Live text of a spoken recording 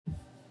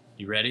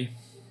You ready?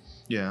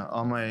 Yeah,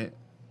 all my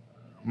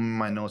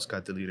notes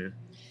got deleted.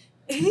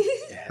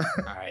 Yeah.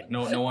 All right.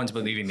 No one's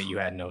believing that you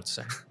had notes,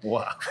 sir.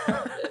 Wow.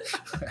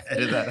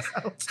 Edit that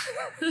out.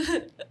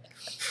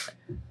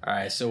 All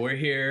right. So we're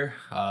here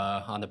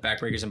on the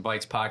Backbreakers and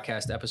Bites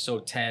podcast,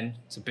 episode 10.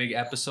 It's a big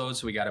episode,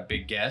 so we got a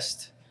big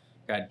guest.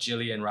 Got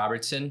Gillian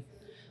Robertson,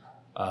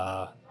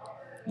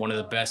 one of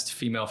the best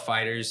female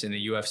fighters in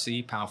the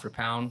UFC, pound for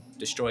pound.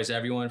 Destroys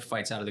everyone,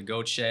 fights out of the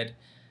goat shed.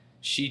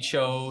 She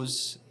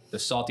chose the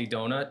salty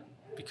donut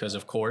because,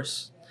 of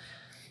course.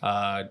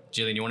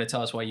 Gillian, you want to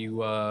tell us why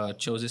you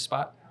chose this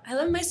spot? I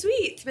love my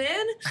sweets,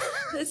 man.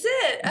 That's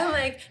it. I'm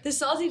like, the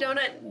salty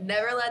donut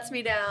never lets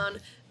me down.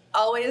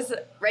 Always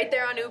right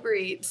there on Uber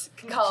Eats.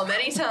 Can call them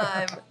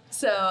anytime.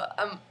 So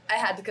I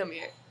had to come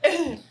here.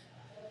 All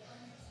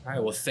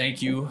right, well,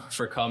 thank you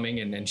for coming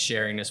and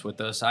sharing this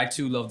with us. I,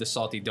 too, love the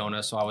salty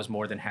donut, so I was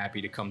more than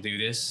happy to come do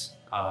this.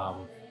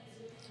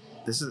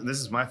 This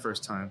is my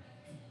first time.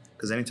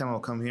 Because anytime I'll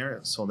come here,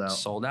 it's sold out.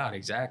 Sold out,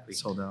 exactly.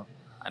 Sold out.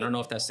 I don't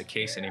know if that's the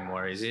case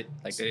anymore. Is it?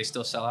 Like, do they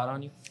still sell out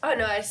on you? Oh,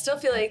 no, I still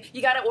feel like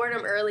you got to order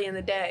them early in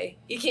the day.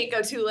 You can't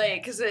go too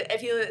late because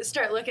if you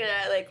start looking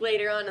at it like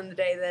later on in the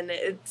day, then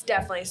it's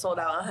definitely sold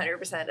out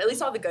 100%. At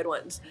least all the good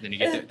ones. Then you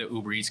get the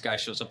Uber Eats guy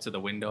shows up to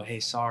the window. Hey,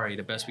 sorry,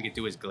 the best we could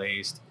do is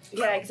glazed.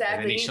 Yeah,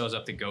 exactly. And then he shows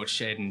up to goat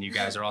shed and you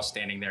guys are all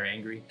standing there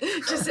angry.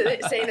 Just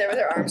sitting there with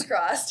their arms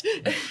crossed.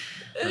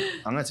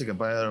 I'm going to take a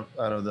bite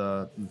out of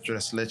the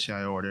tres leche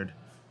I ordered.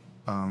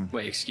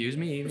 Wait, excuse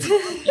me? You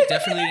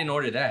definitely didn't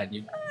order that.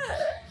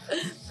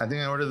 I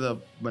think I ordered the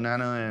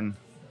banana and...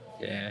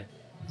 Yeah.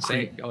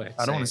 Say it. Go ahead.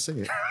 I don't want to say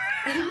it.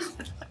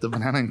 The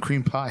banana and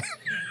cream pie.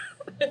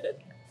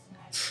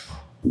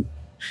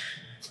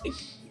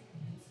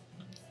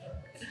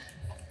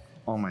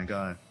 Oh my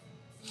God.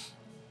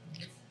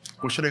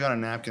 We should have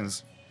gotten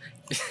napkins.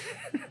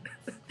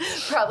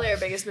 Probably our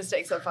biggest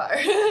mistake so far.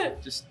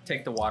 Just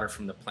take the water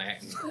from the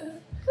plant.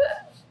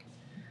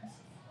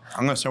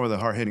 I'm going to start with a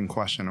hard-hitting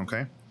question,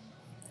 okay?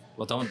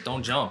 Well,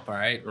 don't jump, all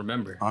right?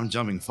 Remember. I'm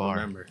jumping far.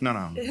 Remember.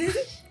 No.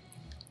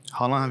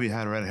 How long have you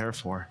had red hair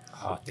for?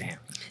 Oh, damn.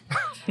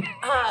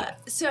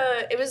 So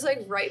it was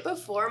like right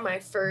before my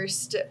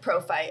first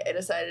pro fight, I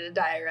decided to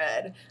dye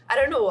red. I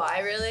don't know why,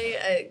 really.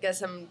 I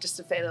guess I'm just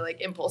a fan of like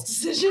impulse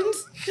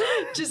decisions.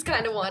 Just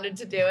kind of wanted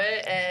to do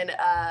it. And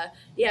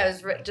yeah,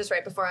 it was just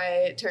right before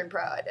I turned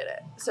pro, I did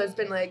it. So it's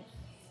been like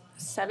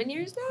 7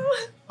 years now.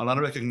 A lot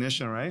of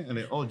recognition, right?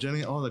 And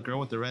Jenny, the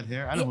girl with the red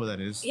hair. I know who that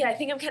is. Yeah, I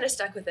think I'm kind of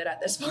stuck with it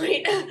at this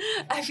point.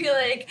 I feel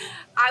like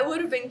I would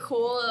have been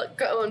cool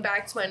going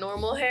back to my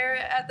normal hair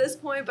at this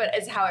point, but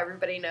it's how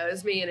everybody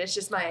knows me, and it's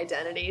just my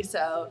identity,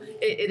 so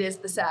it is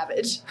the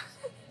savage.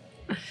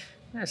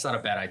 That's not a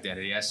bad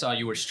identity. I saw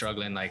you were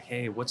struggling, like,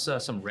 hey, what's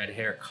some red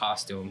hair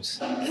costumes?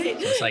 So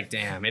it's like,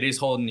 damn, it is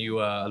holding you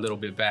a little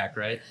bit back,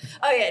 right?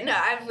 Oh, yeah, no,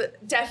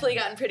 I've definitely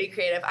gotten pretty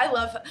creative. I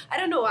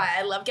don't know why,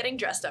 I love getting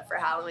dressed up for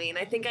Halloween.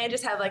 I think I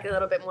just have, like, a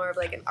little bit more of,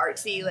 like, an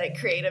artsy, like,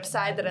 creative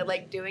side that I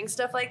like doing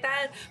stuff like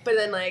that. But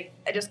then, like,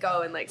 I just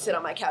go and, like, sit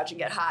on my couch and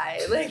get high.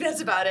 Like, that's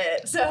about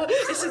it. So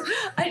it's just,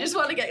 I just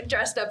want to get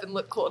dressed up and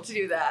look cool to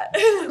do that.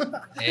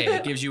 Hey,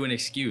 it gives you an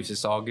excuse.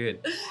 It's all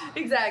good.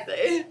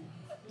 Exactly.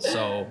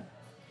 So...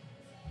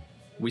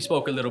 we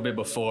spoke a little bit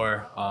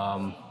before.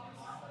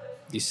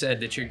 You said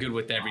that you're good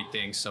with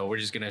everything, so we're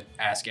just going to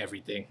ask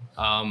everything.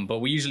 But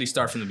we usually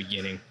start from the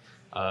beginning.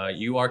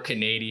 You are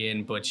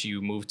Canadian, but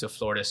you moved to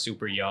Florida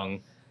super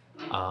young.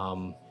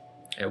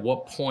 At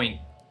what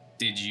point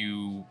did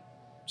you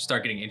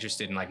start getting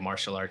interested in, like,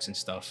 martial arts and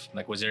stuff?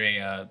 Like, was there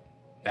a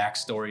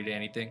backstory to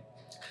anything?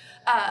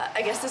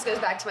 I guess this goes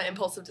back to my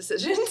impulsive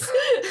decisions.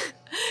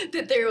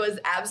 That there was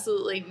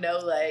absolutely no,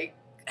 like,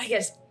 I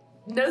guess,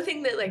 no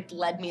thing that, like,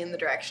 led me in the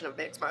direction of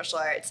mixed martial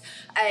arts.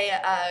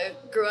 I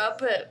grew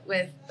up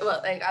with,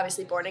 well, like,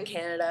 obviously born in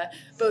Canada,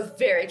 both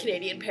very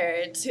Canadian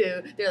parents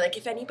who, they're like,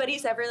 if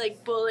anybody's ever,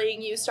 like,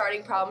 bullying you,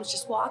 starting problems,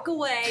 just walk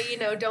away,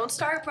 don't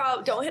start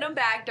problems, don't hit them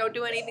back, don't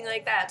do anything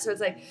like that. So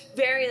it's, like,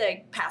 very,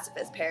 like,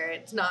 pacifist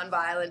parents,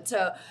 nonviolent.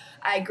 So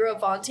I grew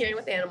up volunteering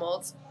with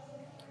animals.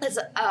 That's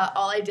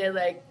all I did,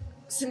 like,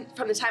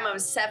 from the time I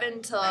was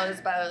 7 till I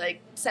was about,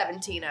 like,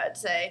 17, I would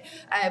say.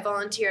 I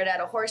volunteered at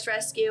a horse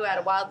rescue, at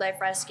a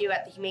wildlife rescue,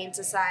 at the Humane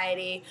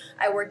Society.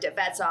 I worked at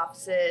vets'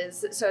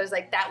 offices. So it was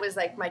like, that was,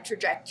 like, my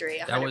trajectory,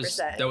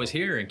 100%. That was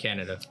here in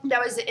Canada?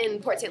 That was in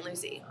Port St.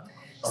 Lucie.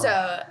 So,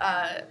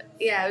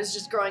 yeah, I was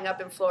just growing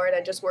up in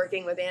Florida, just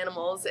working with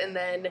animals. And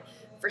then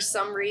for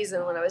some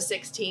reason, when I was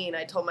 16,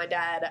 I told my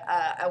dad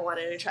I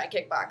wanted to try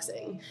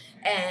kickboxing.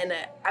 And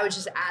I was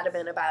just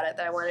adamant about it,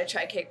 that I wanted to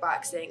try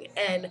kickboxing.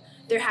 And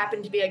there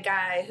happened to be a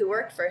guy who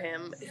worked for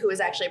him who was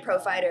actually a pro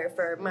fighter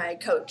for my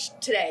coach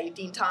today,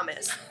 Dean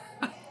Thomas.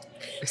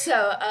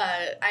 So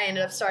I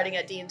ended up starting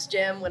at Dean's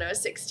gym when I was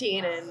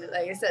 16, and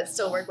like I said,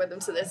 still work with him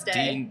to this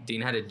day.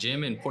 Dean had a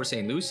gym in Port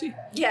St. Lucie?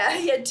 Yeah,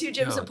 he had 2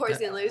 gyms in Port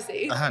St.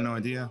 Lucie. I had no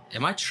idea.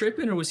 Am I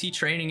tripping, or was he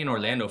training in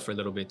Orlando for a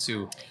little bit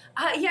too?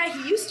 Yeah,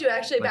 he used to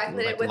actually back in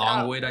the day with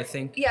Longwood, I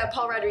think. Yeah,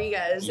 Paul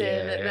Rodriguez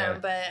and them.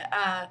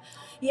 But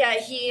Yeah,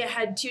 he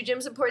had 2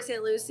 gyms in Port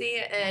St. Lucie,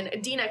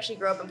 and Dean actually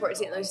grew up in Port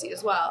St. Lucie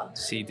as well.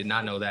 See, did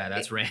not know that.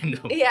 That's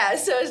random. Yeah,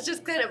 so it's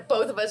just kind of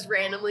both of us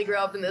randomly grew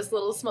up in this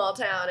little small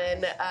town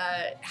and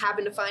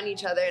happened to find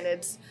each other. And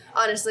it's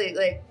honestly,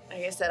 like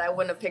I said, I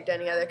wouldn't have picked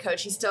any other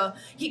coach.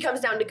 He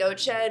comes down to Goat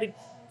Shed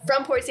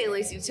from Port St.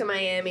 Lucie to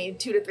Miami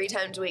 2 to 3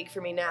 times a week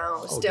for me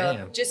now,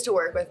 just to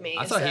work with me.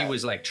 I thought he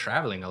was like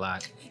traveling a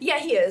lot. Yeah,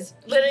 he is.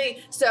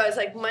 Literally, so it's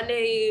like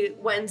Monday,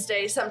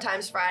 Wednesday,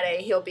 sometimes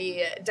Friday, he'll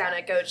be down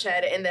at Goat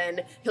Shed, and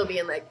then he'll be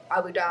in like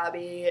Abu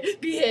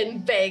Dhabi, be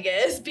in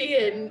Vegas, be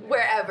in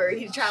wherever.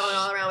 He's traveling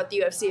all around with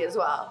the UFC as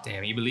well.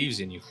 Damn, he believes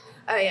in you.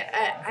 Oh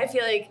yeah, I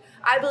feel like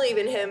I believe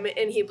in him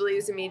and he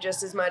believes in me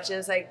just as much. And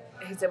it's like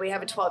he said, we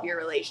have a 12-year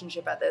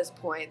relationship at this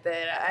point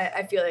that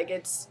I feel like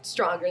it's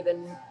stronger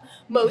than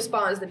most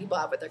bonds that people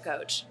have with their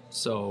coach.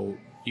 So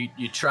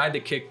you tried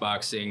the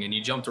kickboxing and you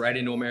jumped right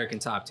into American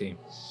Top Team.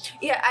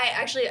 Yeah,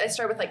 I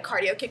started with like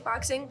cardio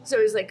kickboxing. So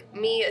it was like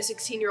me, a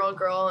 16-year-old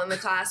girl in the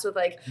class with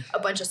like a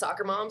bunch of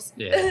soccer moms.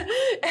 Yeah.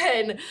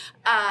 And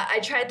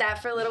I tried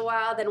that for a little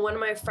while. Then one of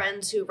my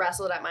friends who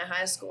wrestled at my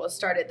high school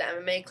started the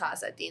MMA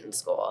class at Dean's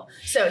school.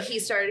 So he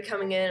started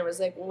coming in and was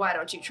like, well, why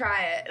don't you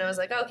try it? And I was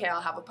like, okay, I'll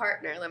have a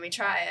partner. Let me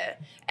try it.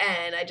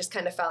 And I just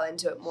kind of fell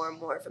into it more and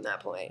more from that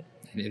point.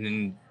 And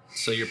then,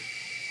 so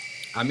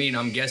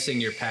I'm guessing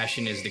your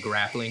passion is the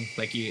grappling.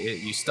 Like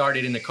you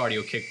started in the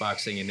cardio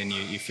kickboxing and then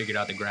you figured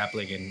out the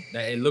grappling, and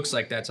it looks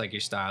like that's like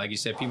your style. Like you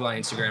said, people on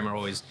Instagram are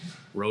always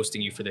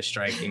roasting you for the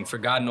striking, for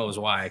God knows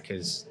why,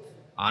 because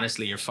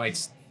honestly, your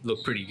fights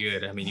look pretty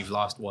good. I mean, you've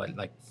lost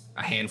like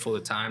a handful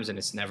of times and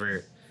it's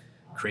never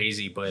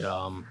crazy, but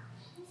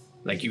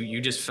like you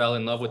just fell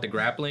in love with the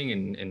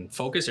grappling and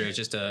focus, or it's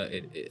just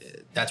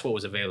that's what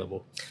was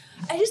available?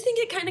 I just think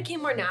it kind of came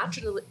more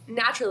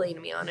naturally to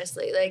me,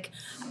 honestly. Like,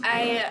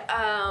 I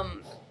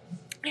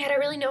don't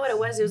really know what it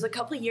was. It was a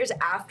couple of years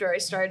after I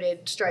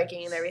started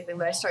striking and everything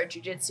that I started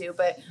jiu-jitsu.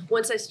 But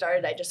once I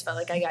started, I just felt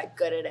like I got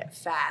good at it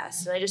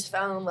fast. And I just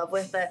fell in love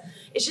with it.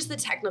 It's just the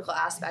technical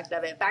aspect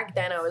of it. Back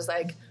then, I was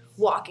like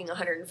walking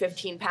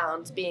 115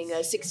 pounds, being a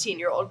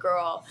 16-year-old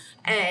girl,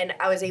 and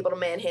I was able to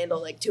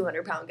manhandle like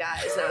 200-pound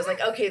guys. And I was like,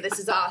 okay, this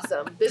is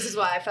awesome. This is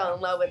why I fell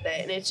in love with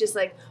it. And it's just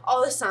like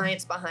all the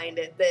science behind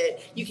it that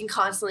you can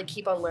constantly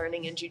keep on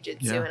learning in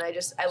jiu-jitsu. Yeah. And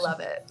I love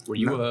it. Were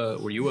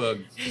you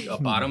a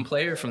bottom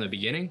player from the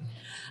beginning?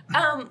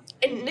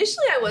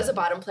 Initially I was a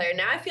bottom player.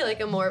 Now I feel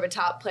like I'm more of a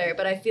top player,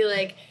 but I feel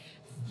like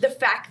the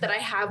fact that I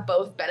have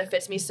both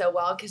benefits me so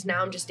well, because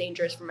now I'm just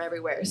dangerous from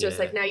everywhere. So It's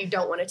like, now you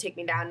don't want to take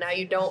me down. Now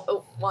you don't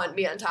want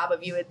me on top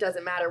of you. It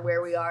doesn't matter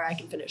where we are. I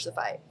can finish the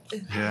fight.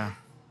 Yeah.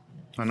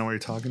 I know what you're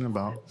talking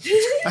about.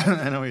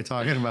 I know what you're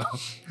talking about.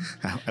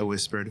 I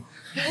whispered.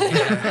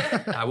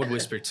 Yeah, I would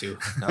whisper too.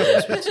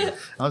 I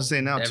was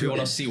saying now everyone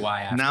will see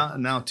why after.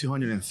 Now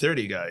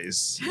 230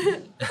 guys.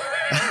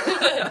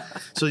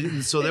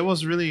 So there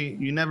was really,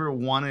 you never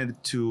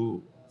wanted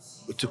to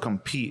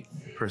compete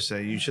per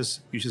se. You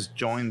just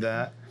joined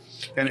that,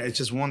 and it's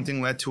just one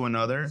thing led to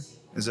another.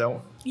 Is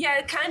that?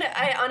 Yeah, kind of.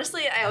 I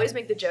always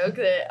make the joke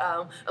that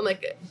I'm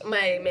like,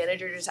 my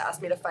manager just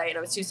asked me to fight and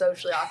I was too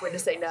socially awkward to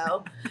say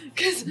no,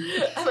 because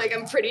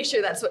I'm pretty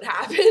sure that's what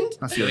happened.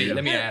 I feel you.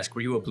 Let me ask,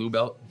 were you a blue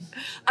belt?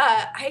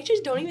 I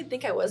just don't even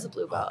think I was a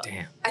blue belt. Oh,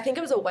 damn. I think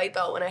I was a white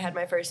belt when I had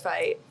my first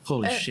fight.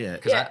 Holy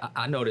shit. Because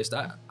I noticed,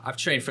 I've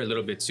trained for a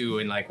little bit too,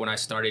 and like when I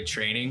started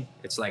training,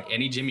 it's like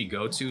any gym you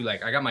go to,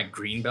 like I got my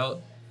green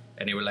belt,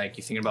 and they were like,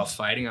 you thinking about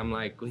fighting? I'm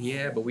like, well,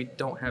 yeah, but we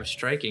don't have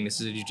striking.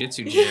 This is a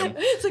jiu-jitsu gym.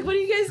 It's like, what do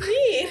you guys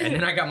need? And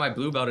then I got my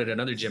blue belt at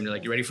another gym. They're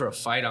like, you ready for a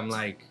fight? I'm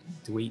like,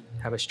 do we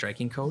have a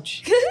striking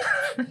coach?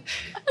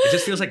 It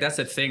just feels like that's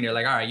the thing. They're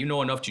like, all right, you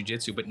know enough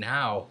jiu-jitsu, but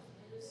now,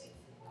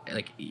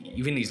 like,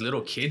 even these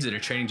little kids that are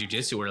training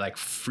jiu-jitsu are like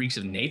freaks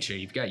of nature.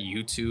 You've got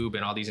YouTube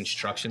and all these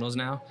instructionals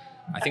now.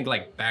 I think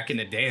like back in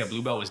the day, a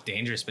blue belt was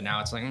dangerous, but now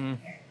it's like,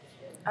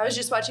 I was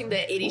just watching the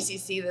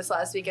ADCC this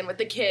last weekend with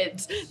the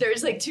kids.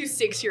 There's like 2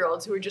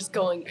 6-year-olds who were just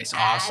going It's at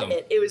awesome.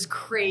 It was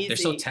crazy. They're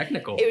so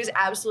technical. It was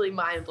absolutely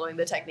mind-blowing,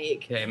 the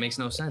technique. Yeah, it makes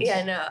no sense.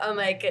 Yeah, no, I'm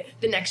like,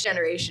 the next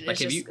generation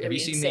like, is have you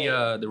seen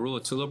the Rule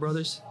of Tula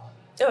brothers?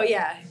 Oh,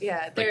 yeah.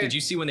 Like, did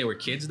you see when they were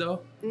kids,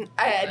 though?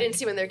 I didn't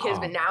see when they were kids,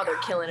 but now they're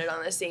killing it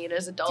on the scene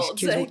as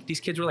adults. These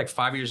kids were like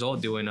 5 years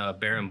old doing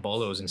Baron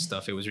Bolos and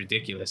stuff. It was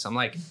ridiculous. I'm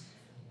like,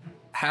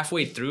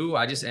 halfway through,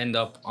 I just end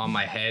up on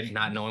my head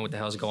not knowing what the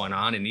hell's going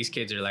on. And these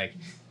kids are like,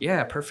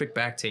 yeah, perfect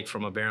back take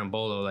from a Baron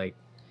Bolo. Like,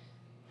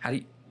 how do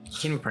you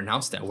can't even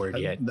pronounce that word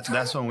yet.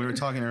 That's when we were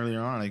talking earlier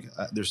on. Like,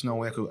 there's no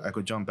way I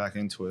could jump back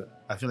into it.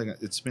 I feel like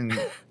it's been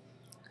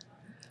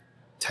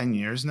 10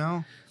 years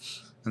now.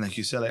 And like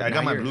you said, like, I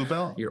got my blue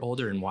belt. You're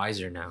older and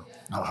wiser now.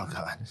 Oh,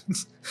 God.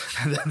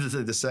 And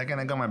then the second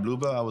I got my blue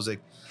belt, I was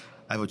like,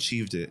 I've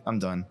achieved it. I'm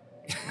done.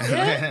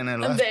 And I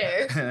left. I'm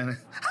there. And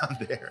I'm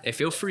there. Hey,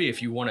 feel free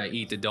if you want to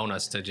eat the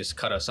donuts to just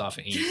cut us off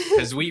and eat.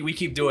 Because we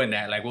keep doing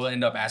that. Like, we'll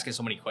end up asking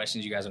so many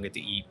questions you guys don't get to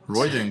eat.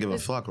 Roy didn't give a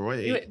fuck. Roy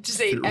ate just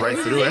ate right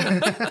through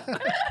it.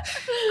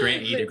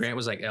 Grant ate it. Grant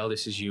was like, "L,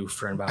 this is you,"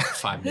 for about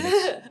 5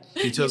 minutes.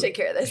 You take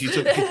care of this.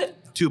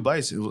 2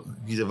 bites,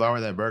 he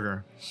devoured that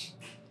burger.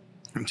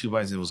 In 2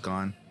 bites, it was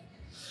gone.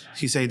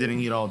 He said he didn't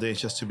eat all day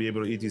just to be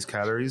able to eat these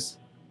calories.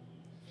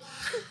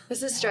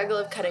 It's a struggle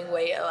of cutting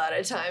weight a lot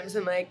of times.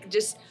 I'm like,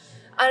 just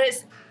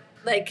honest,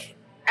 like,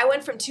 I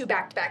went from 2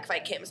 back-to-back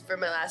fight camps for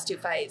my last 2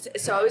 fights.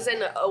 So I was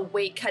in a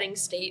weight-cutting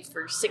state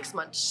for 6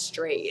 months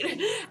straight.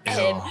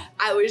 And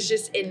I was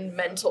just in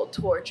mental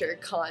torture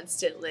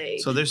constantly.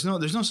 So there's no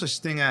such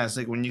thing as,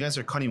 like, when you guys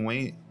are cutting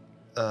weight,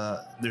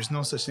 there's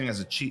no such thing as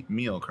a cheat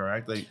meal,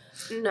 correct? Like,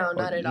 no,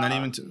 not at all. Not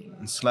even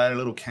to slide a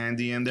little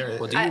candy in there.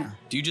 Well,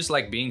 do you just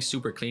like being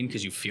super clean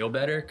because you feel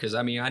better? Because,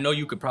 I mean, I know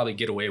you could probably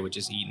get away with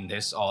just eating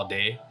this all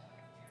day.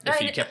 If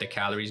you kept the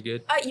calories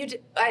good?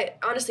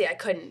 Honestly, I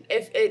couldn't.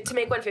 To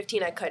make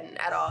 115, I couldn't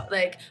at all.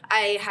 Like,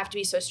 I have to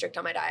be so strict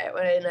on my diet.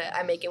 When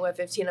I'm making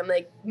 115, I'm,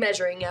 like,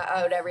 measuring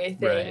out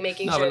everything,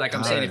 making sure. No, but, like,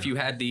 I'm saying if you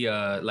had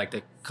the, like,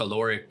 the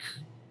caloric,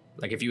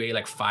 like, if you ate,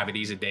 like, 5 of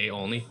these a day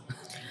only.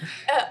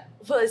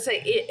 Well, it's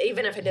like,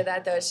 even if I did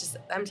that, though, it's just,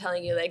 I'm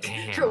telling you, like,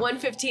 for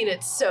 115,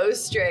 it's so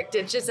strict.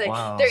 It's just like,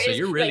 So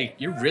you're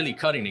really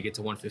cutting to get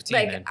to 115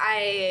 like, then.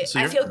 I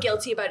feel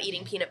guilty about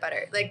eating peanut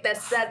butter. Like,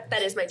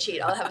 that is my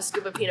cheat. I'll have a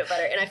scoop of peanut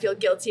butter, and I feel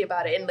guilty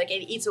about it, and, like,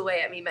 it eats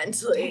away at me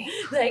mentally.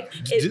 Like,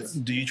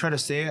 do you try to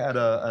stay at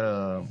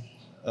a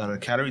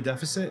calorie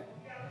deficit?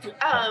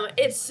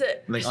 It's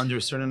like under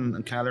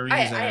certain calories.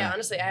 I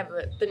honestly, I have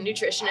the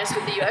nutritionist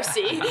with the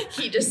UFC.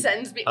 He just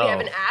sends me. We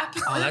have an app.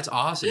 Oh, that's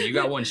awesome! You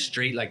got one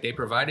straight, like they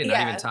provided, not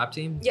even Top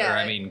Team. Yeah, or,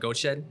 I mean, Goat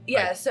Shed.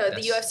 Yeah, like, so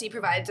the UFC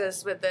provides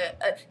us with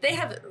they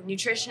have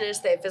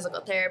nutritionists, they have physical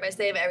therapists,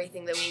 they have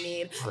everything that we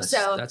need.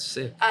 That's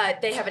sick.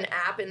 They have an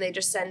app, and they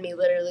just send me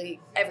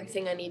literally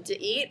everything I need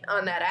to eat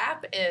on that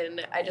app,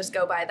 and I just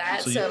go by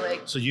that.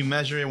 So you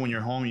measure it when you're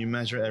home. You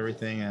measure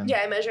everything, and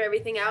I measure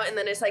everything out, and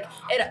then it's like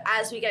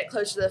as we get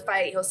closer to the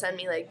fight, he'll send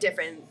me like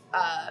different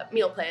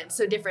meal plans.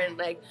 So different,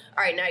 like,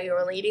 all right, now you're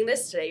only eating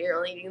this today, you're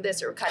only eating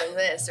this, or cutting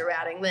this, or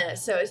adding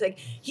this. So it's like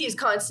he's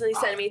constantly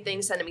sending me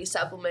things, sending me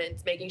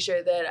supplements, making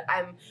sure that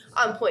I'm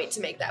on point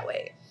to make that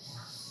weight.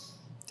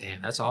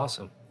 Damn, that's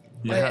awesome.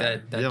 Yeah,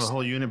 you have a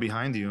whole unit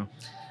behind you.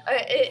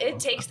 It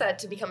takes that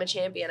to become a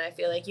champion. I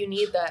feel like you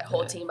need that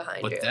whole team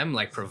behind you. But them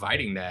like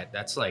providing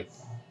that's like,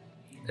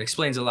 it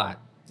explains a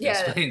lot. Yeah.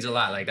 It explains a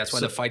lot. Like that's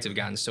why the fights have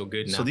gotten so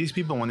good now. So these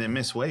people, when they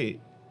miss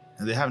weight,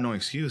 they have no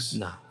excuse.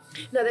 No,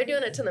 they're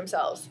doing it to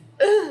themselves.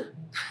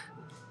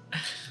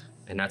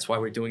 And that's why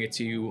we're doing it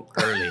to you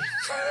early.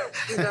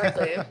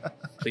 Exactly.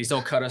 Please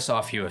don't cut us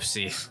off,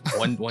 UFC.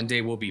 One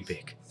day we'll be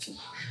big.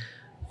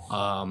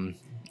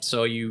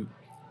 So you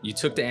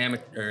took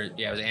the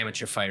it was an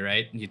amateur fight,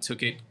 right? You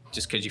took it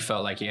just because you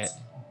felt like you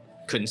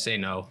couldn't say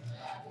no.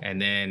 And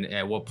then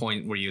at what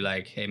point were you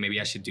like, hey, maybe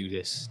I should do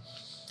this?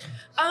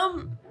 I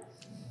don't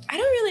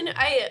really know.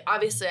 I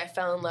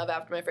fell in love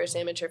after my first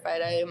amateur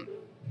fight. I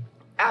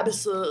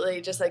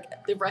absolutely just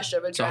like the rush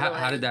of adrenaline. So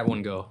how did that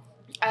one go?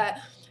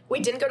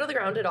 We didn't go to the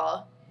ground at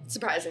all,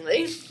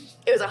 surprisingly.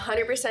 It was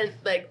 100%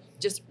 like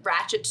just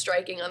ratchet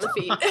striking on the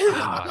feet.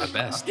 Oh, the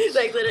best.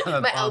 Like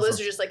literally, my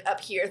elbows are just like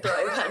up here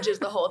throwing punches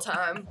the whole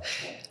time.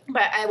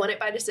 But I won it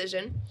by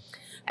decision.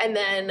 And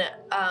then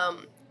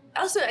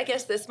also, I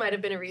guess this might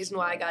have been a reason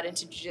why I got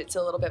into jiu-jitsu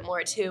a little bit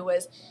more too,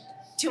 was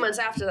 2 months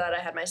after that I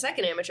had my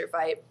second amateur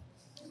fight.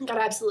 Got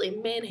absolutely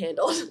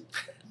manhandled.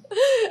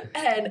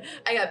 And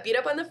I got beat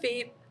up on the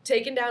feet,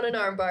 taken down an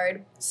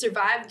armbar,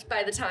 survived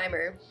by the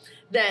timer,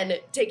 then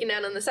taken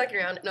down on the second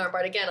round, an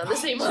armbar again on the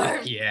same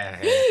arm. Yeah.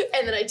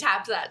 And then I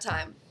tapped that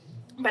time.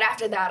 But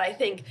after that, I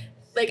think,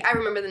 like, I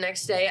remember the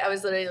next day, I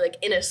was literally, like,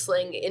 in a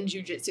sling in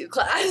jiu-jitsu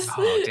class.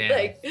 Oh, damn.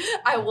 Like,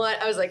 I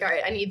was like, all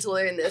right, I need to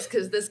learn this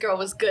because this girl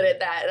was good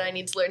at that, and I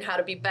need to learn how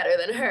to be better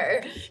than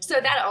her. So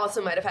that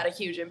also might have had a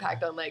huge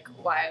impact on, like,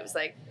 why I was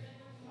like,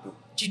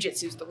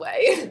 jiu-jitsu's the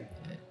way.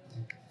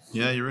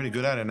 Yeah, you're really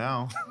good at it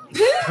now.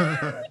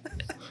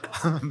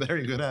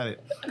 Very good at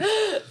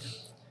it.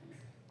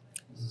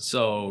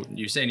 So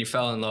you're saying you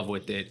fell in love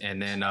with it, and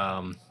then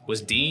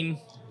was Dean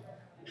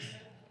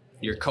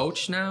your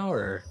coach now,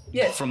 or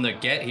Yes. from the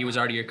get he was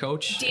already your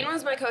coach? Dean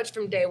was my coach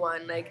from day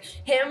one, like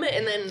him,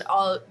 and then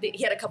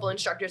he had a couple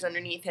instructors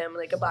underneath him,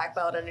 like a black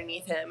belt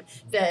underneath him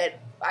that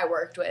I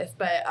worked with,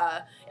 but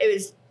it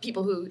was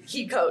people who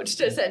he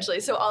coached essentially,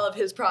 so all of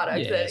his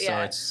product.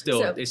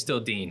 So it's still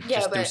Dean,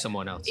 just through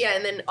someone else. Yeah,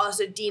 and then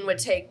also Dean would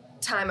take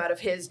time out of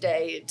his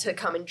day to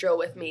come and drill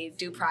with me,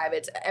 do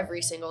privates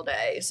every single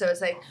day. So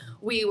it's like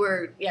we've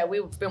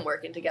been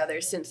working together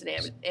since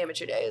the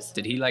amateur days.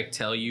 Did he like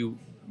tell you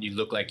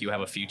look like you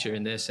have a future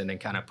in this, and then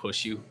kind of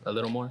push you a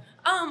little more?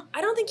 I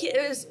don't think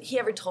he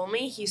ever told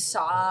me. He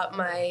saw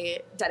my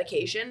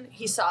dedication.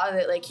 He saw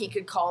that like he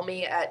could call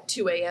me at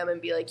 2 a.m. and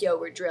be like, yo,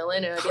 we're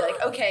drilling. And I'd be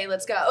like, okay,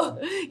 let's go.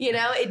 You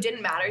know, it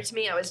didn't matter to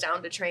me. I was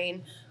down to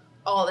train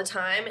all the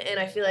time. And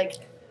I feel like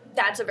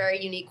that's a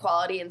very unique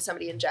quality in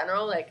somebody in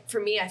general. Like for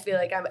me, I feel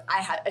like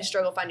I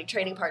struggle finding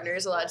training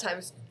partners a lot of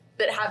times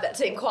that have that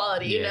same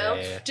quality, you know?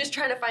 Yeah. Just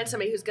trying to find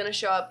somebody who's going to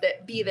show up,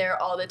 that be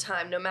there all the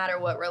time, no matter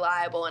what,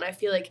 reliable. And I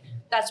feel like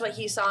that's what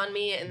he saw in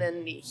me, and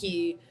then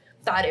he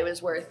thought it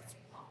was worth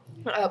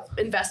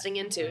investing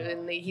into,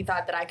 and he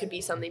thought that I could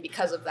be something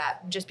because of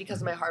that, just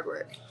because of my hard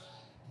work.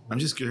 I'm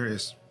just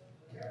curious.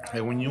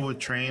 Like when you would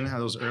train at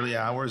those early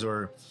hours,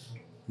 or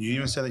you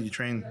even said that you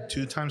train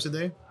 2 times a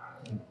day,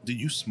 did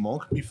you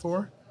smoke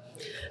before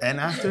and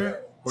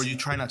after, or you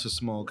try not to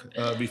smoke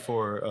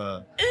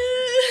before?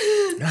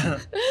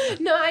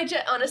 No,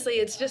 honestly,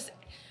 it's just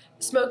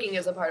smoking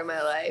is a part of my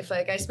life.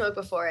 Like I smoke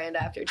before and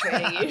after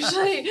training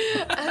usually.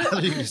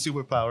 Where you get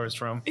your superpowers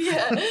from?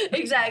 Yeah,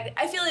 exactly.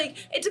 I feel like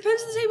it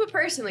depends on the type of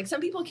person. Like some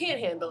people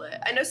can't handle it.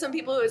 I know some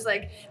people who is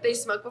like they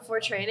smoke before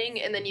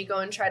training and then you go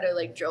and try to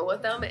like drill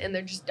with them and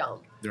they're just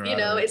dumb. You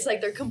know, it's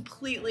like they're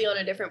completely on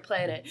a different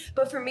planet.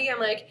 But for me, I'm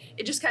like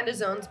it just kind of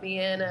zones me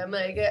in. I'm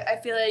like I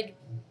feel like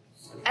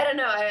I don't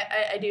know.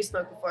 I do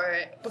smoke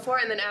before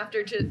and then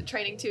after to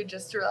training too,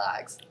 just to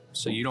relax.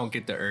 So you don't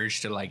get the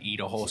urge to like eat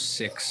a whole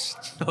 6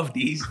 of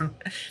these?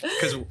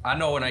 Because I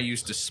know when I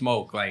used to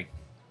smoke, like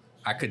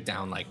I could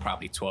down like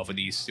probably 12 of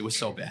these. It was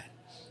so bad.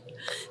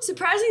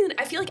 Surprisingly,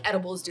 I feel like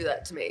edibles do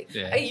that to me.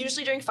 Yeah. I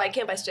usually during fight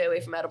camp I stay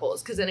away from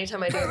edibles because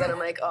anytime I do that I'm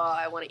like, oh,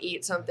 I want to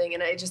eat something,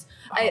 and I said,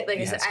 I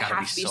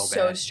have to be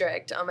so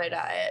strict on my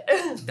diet.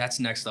 That's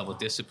next level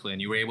discipline.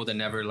 You were able to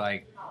never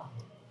like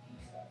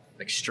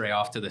stray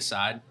off to the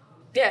side.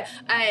 Yeah,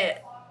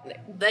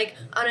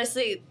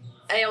 honestly,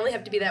 I only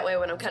have to be that way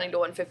when I'm cutting to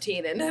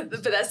 115,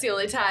 but that's the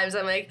only times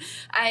I'm like,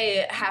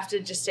 I have to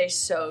just stay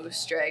so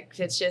strict.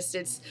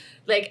 It's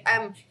like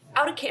I'm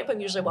out of camp. I'm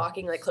usually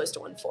walking like close to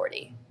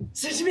 140.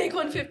 So to make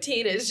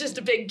 115 is just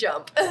a big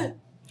jump. I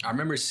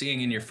remember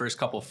seeing in your first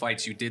couple of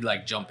fights, you did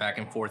like jump back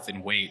and forth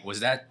in weight.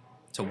 Was that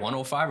to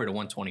 105 or to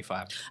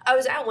 125? I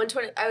was at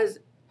 120.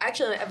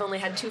 I've only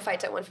had 2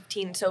 fights at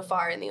 115 so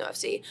far in the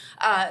UFC.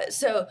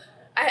 So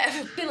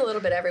I've been a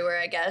little bit everywhere,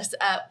 I guess.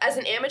 As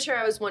an amateur,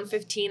 I was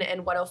 115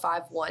 and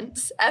 105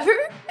 once ever.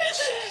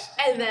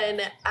 And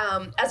then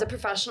as a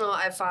professional,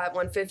 I fought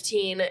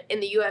 115. In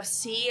the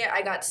UFC,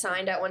 I got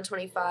signed at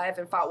 125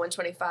 and fought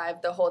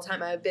 125 the whole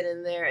time I've been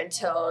in there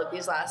until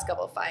these last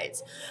couple of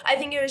fights. I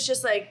think it was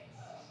just like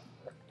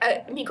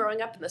me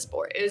growing up in the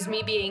sport. It was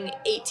me being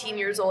 18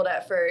 years old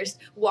at first,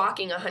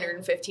 walking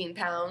 115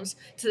 pounds,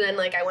 to then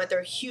like I went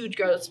through a huge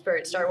growth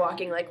spurt, started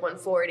walking like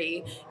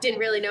 140, didn't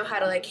really know how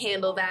to like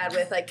handle that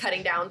with like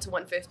cutting down to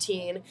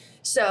 115.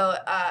 So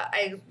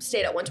I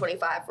stayed at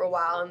 125 for a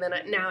while, and then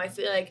now I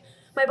feel like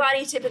my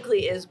body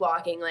typically is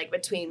walking like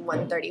between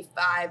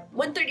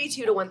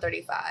 132 to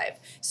 135.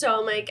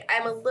 So I'm like,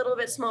 I'm a little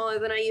bit smaller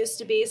than I used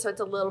to be, so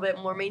it's a little bit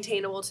more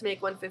maintainable to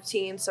make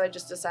 115. So I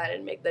just decided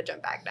to make the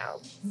jump back now.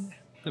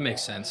 That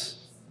makes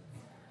sense.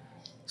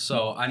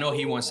 So I know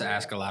he wants to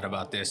ask a lot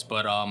about this,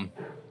 but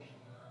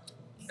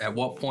at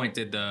what point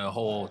did the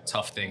whole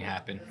tough thing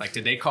happen? Like,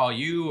 did they call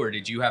you, or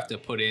did you have to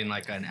put in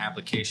like an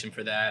application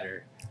for that,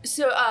 or?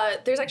 So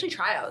there's actually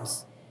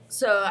tryouts.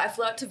 So I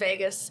flew out to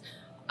Vegas.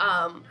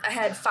 I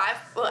had 5.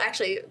 Well,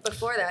 actually,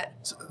 before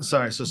that.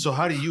 Sorry. So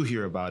how do you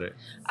hear about it?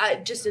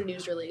 Just a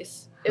news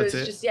release. It That's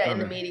was it? just in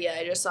the media.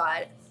 I just saw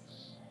it,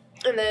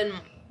 and then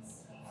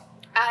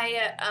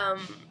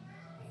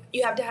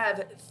you have to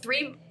have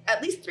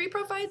at least 3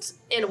 pro fights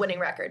and a winning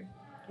record,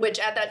 which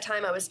at that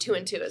time I was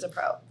 2-2 as a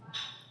pro.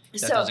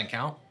 That doesn't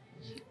count?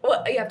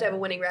 Well, you have to have a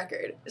winning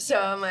record. So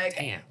I'm like,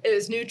 damn. It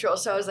was neutral.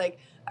 So I was like,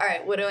 all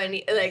right, what do I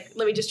need? Like,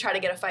 let me just try to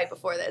get a fight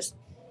before this.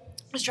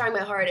 I was trying my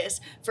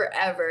hardest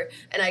forever,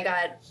 and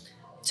I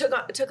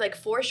took like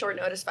 4 short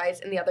notice fights,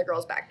 and the other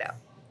girls backed out.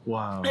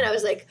 Wow. And I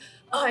was like,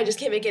 oh, I just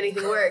can't make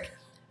anything work.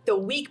 The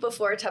week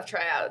before tough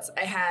tryouts,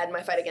 I had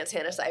my fight against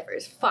Hannah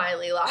Cyphers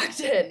finally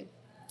locked in.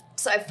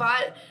 So I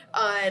fought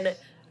on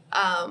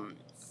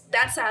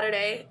that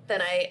Saturday.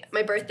 Then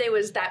my birthday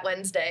was that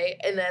Wednesday,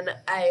 and then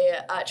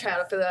I tried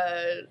out for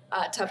the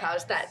Tough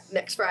House that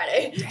next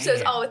Friday. Damn. So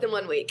it's all within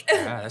 1 week.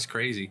 Yeah, that's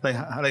crazy. Like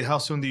how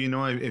soon do you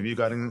know if you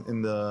got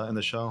in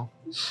the show?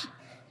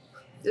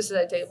 Just as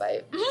I take a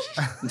bite.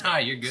 Nah,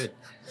 you're good.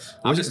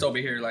 I'm just over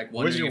here like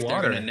wondering if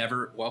water? they're gonna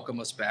never welcome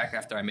us back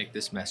after I make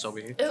this mess over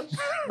here.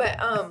 But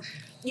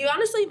you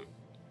honestly,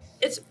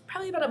 it's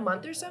probably about a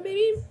month or so,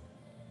 maybe.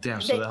 Damn,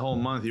 so that whole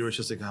month you were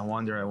just like, I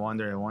wonder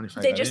if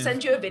I They got just in.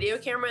 send you a video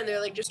camera, and they're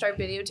like, just start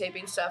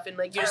videotaping stuff, and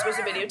like you're supposed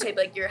to videotape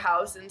like your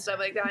house and stuff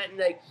like that, and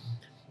like,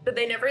 but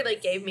they never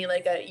like gave me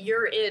like a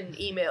you're in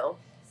email,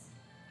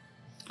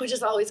 which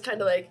is always kind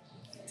of like,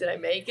 did I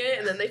make it?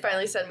 And then they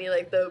finally sent me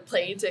like the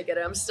plane ticket,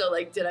 and I'm still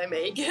like, did I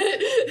make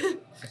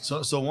it?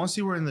 So once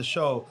you were in the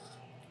show,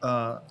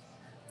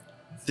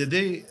 did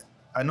they?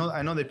 I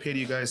know they paid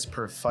you guys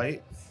per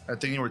fight. I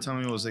think you were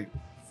telling me it was like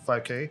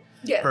 $5,000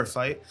 per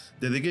fight.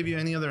 Did they give you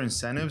any other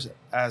incentives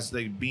as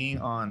like being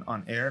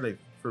on air, like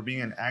for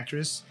being an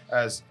actress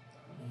as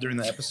during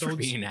the episodes? For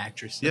being an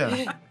actress.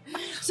 Yeah.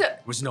 So there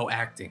was no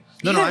acting.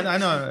 No, I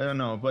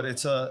know, but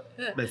it's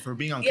like for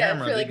being on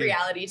camera. For like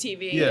reality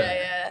TV.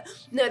 Yeah.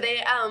 No,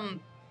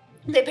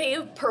 they pay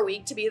you per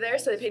week to be there,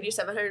 so they paid you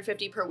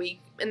 $750 per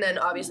week, and then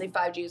obviously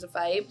 $5G a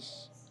fight.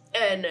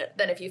 And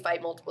then if you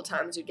fight multiple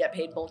times, you'd get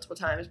paid multiple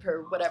times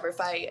per whatever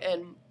fight.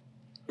 And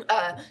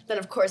Then,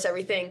 of course,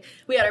 everything.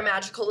 We had our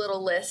magical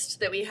little list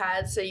that we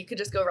had, so you could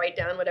just go write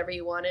down whatever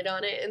you wanted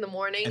on it in the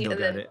morning. And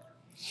then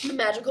the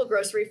magical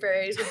grocery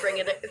fairies would bring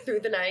it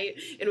through the night,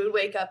 and we'd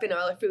wake up and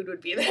all our food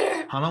would be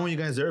there. How long were you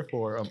guys there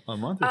for? A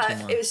month or 2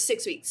 months? It was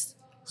 6 weeks.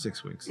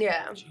 6 weeks.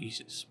 Yeah.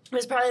 Jesus. It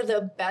was probably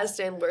the best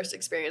and worst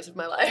experience of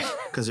my life.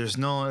 Because there's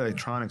no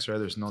electronics, right?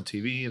 There's no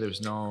TV.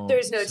 There's no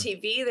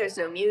TV. There's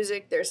no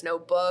music. There's no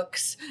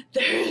books.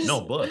 There's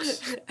no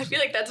books. I feel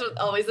like that's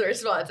always the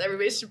response.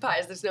 Everybody's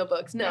surprised there's no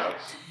books. No,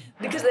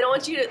 because they don't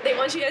want you to. They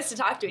want you guys to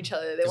talk to each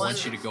other. They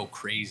want you to go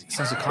crazy.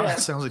 Sounds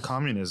like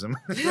communism.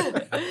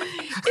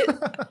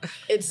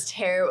 It's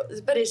terrible,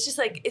 but it's just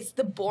like it's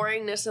the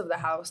boringness of the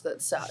house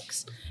that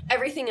sucks.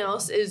 Everything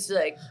else is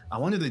like. I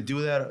wonder if they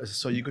do that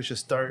so you could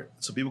just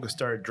so people could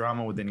start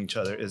drama within each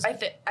other.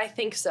 I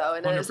think so,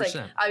 and then 100%. It's like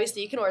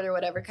obviously you can order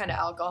whatever kind of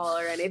alcohol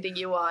or anything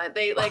you want.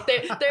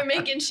 They're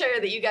making sure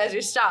that you guys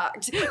are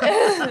stocked.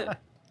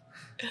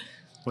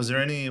 Was there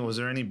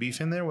any beef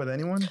in there with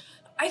anyone?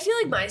 I feel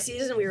like my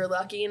season we were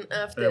lucky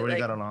enough that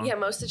got along. Yeah,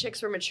 most of the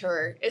chicks were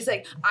mature. It's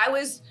like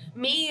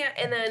me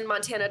and then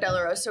Montana De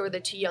La Rosa were the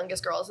 2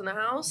 youngest girls in the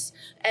house,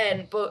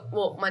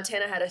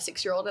 Montana had a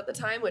 6-year-old at the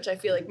time, which I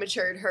feel like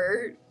matured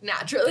her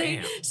naturally.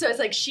 Damn. So it's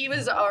like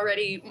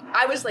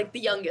I was like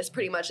the youngest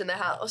pretty much in the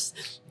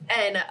house,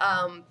 and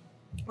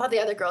all the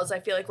other girls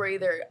I feel like were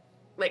either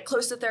like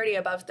close to 30,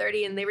 above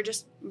 30, and they were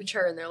just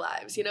mature in their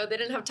lives. You know, they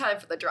didn't have time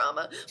for the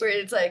drama. Where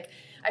it's like,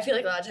 I feel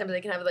like a lot of times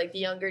they can have like the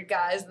younger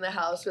guys in the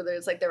house where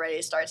it's like they're ready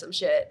to start some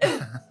shit.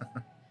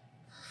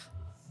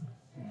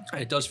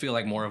 It does feel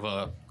like more of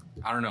a,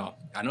 I don't know.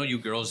 I know you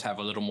girls have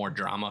a little more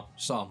drama,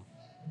 some.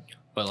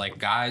 But like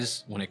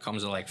guys, when it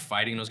comes to like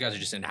fighting, those guys are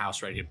just in the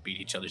house ready to beat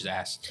each other's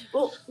ass.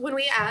 Well, when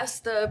we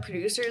asked the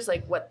producers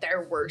like what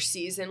their worst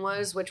season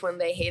was, which one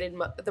they hated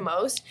the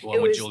most,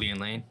 It was Julian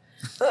Lane.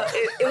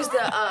 It was the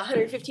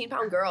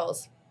 115-pound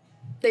girls.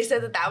 They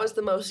said that was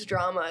the most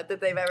drama that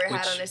they've ever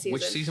had on a season.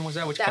 Which season was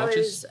that? Which that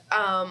coaches?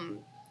 That was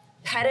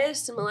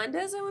Pettis and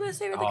Melendez, I want to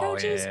say, were the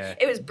coaches. Yeah.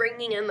 It was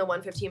bringing in the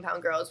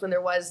 115-pound girls when there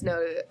was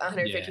no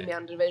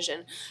 115-pound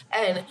division.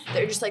 And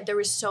they're just like, there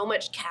was so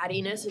much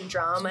cattiness and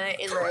drama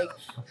and like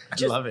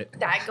just love it.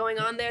 That going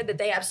on there that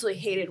they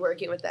absolutely hated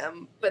working with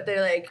them. But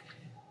they're like,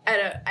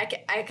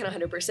 I can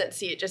 100%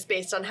 see it just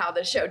based on how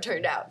the show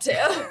turned out too.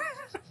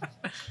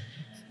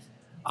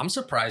 I'm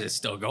surprised it's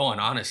still going,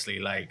 honestly.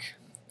 Like,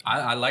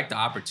 I like the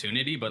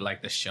opportunity, but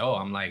like the show,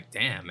 I'm like,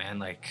 damn, man,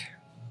 like.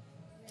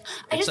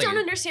 I just don't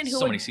understand who.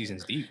 So many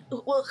seasons deep.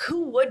 Well,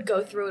 who would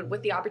go through it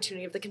with the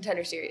opportunity of the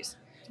Contender Series?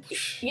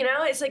 You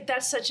know, it's like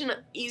that's such an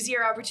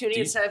easier opportunity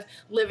instead of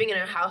living in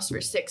a house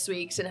for 6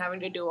 weeks and having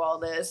to do all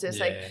this. It's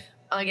like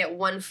I get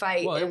one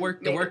fight. Well, it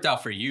worked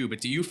out for you,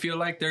 but do you feel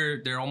like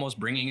they're almost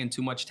bringing in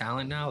too much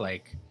talent now?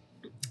 Like,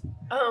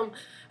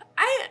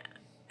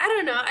 I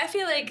don't know. I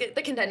feel like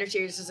the Contender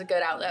Series is a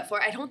good outlet for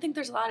it. I don't think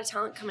there's a lot of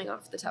talent coming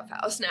off the Tough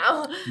House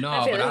now. No,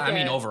 I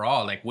mean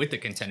overall, like with the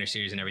Contender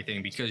Series and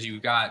everything, because you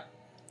got,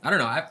 I don't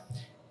know, I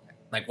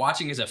like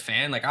watching as a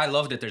fan, like I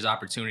love that there's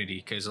opportunity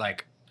because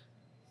like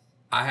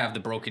I have the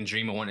broken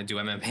dream of wanting to do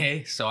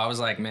MMA. So I was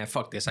like, man,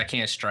 fuck this. I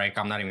can't strike.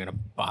 I'm not even going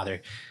to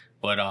bother.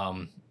 But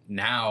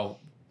now,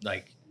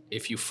 like,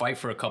 if you fight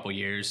for a couple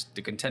years,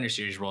 the Contender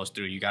Series rolls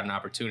through, you got an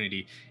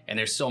opportunity. And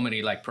there's so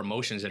many like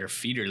promotions that are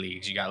feeder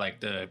leagues. You got like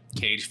the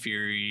Cage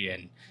Fury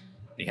and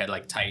you had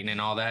like Titan and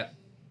all that.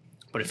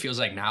 But it feels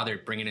like now they're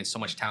bringing in so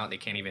much talent they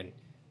can't even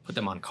put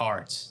them on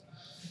cards.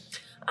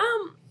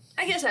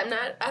 I guess I'm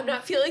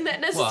not feeling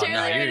that necessarily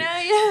right now.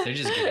 Yeah. They're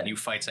just giving you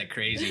fights like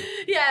crazy.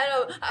 Yeah,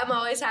 no, I'm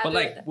always happy.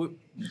 But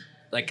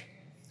like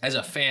as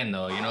a fan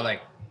though, you know,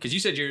 like because you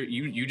said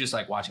you just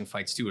like watching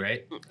fights too,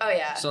 right? Oh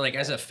yeah. So like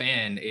as a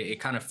fan,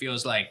 it kind of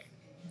feels like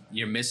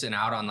you're missing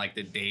out on like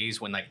the days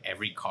when like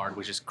every card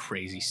was just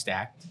crazy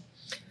stacked.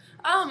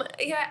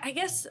 Yeah, I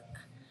guess.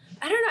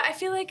 I don't know. I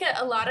feel like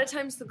a lot of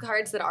times the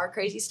cards that are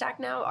crazy stacked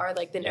now are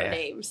like the no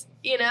names.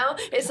 You know,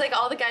 it's like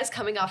all the guys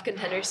coming off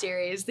Contender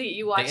Series that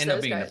you watch. They end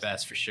up being the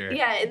best for sure.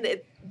 Yeah,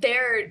 and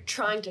they're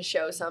trying to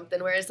show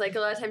something. Whereas like a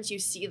lot of times you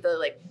see the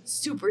like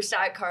super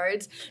stacked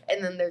cards,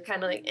 and then they're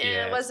kind of like,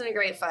 it wasn't a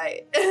great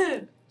fight.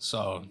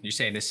 So you're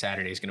saying this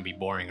Saturday is going to be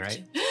boring,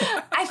 right?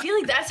 I feel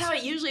like that's how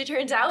it usually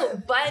turns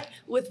out. But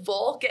with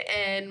Volk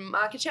and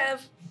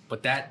Makhachev.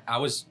 But that I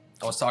was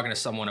talking to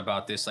someone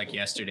about this like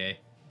yesterday.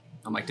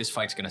 I'm like, this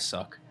fight's going to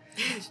suck.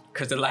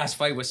 Because the last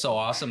fight was so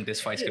awesome,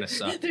 this fight's going to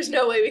suck. There's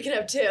no way we can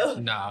have two.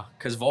 No,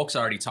 because Volk's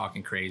already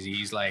talking crazy.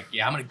 He's like,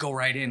 yeah, I'm going to go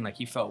right in. Like,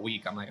 he felt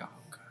weak. I'm like, oh,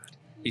 God.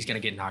 He's going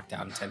to get knocked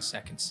out in 10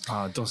 seconds.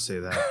 Don't say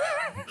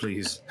that,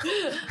 please.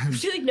 I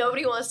feel like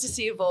nobody wants to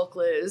see Volk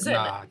lose.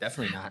 Nah,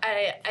 definitely not.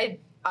 I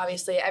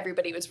obviously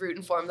everybody was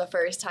rooting for him the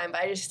first time,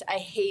 but I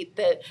hate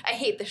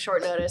the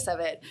short notice of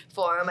it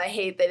for him. I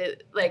hate that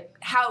it like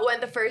how it went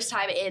the first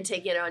time and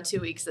taking it on 2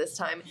 weeks this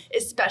time,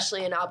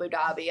 especially in Abu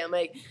Dhabi. I'm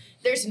like,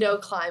 there's no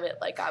climate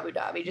like Abu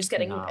Dhabi. Just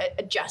getting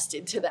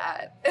adjusted to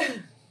that.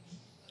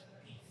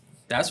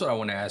 That's what I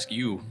want to ask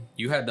you.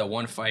 You had the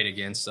one fight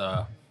against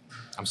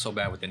I'm so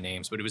bad with the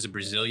names, but it was a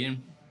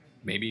Brazilian,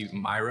 maybe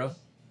Myra.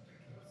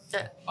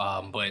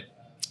 But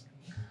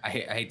I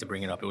hate to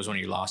bring it up. It was one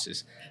of your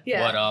losses.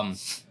 Yeah. But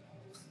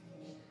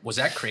was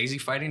that crazy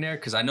fighting there?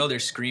 Because I know they're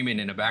screaming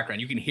in the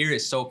background. You can hear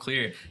it so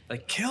clear.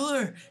 Like, kill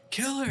her,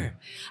 kill her.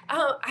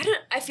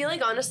 I feel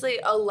like, honestly,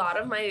 a lot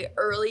of my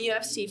early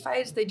UFC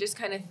fights, they just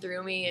kind of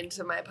threw me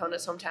into my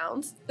opponent's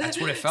hometowns. That's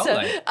what it felt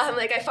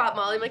like. I fought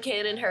Molly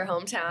McCann in her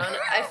hometown.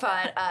 I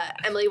fought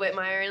Emily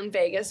Whitmire in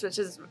Vegas, which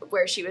is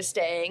where she was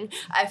staying.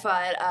 I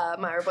fought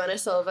Mayra Buena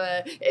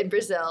Silva in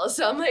Brazil.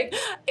 So I'm like,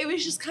 it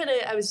was just kind of,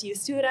 I was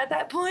used to it at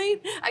that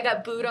point. I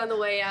got booed on the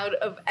way out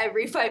of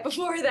every fight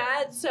before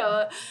that.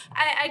 So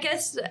I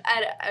guess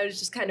I was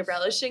just kind of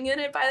relishing in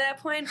it by that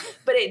point.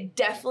 But it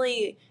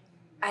definitely...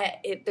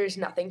 there's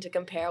nothing to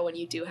compare when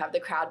you do have the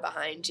crowd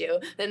behind you.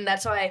 And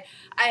that's why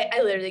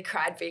I literally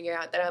cried figuring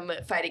out that I'm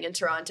fighting in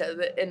Toronto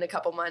in a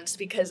couple months,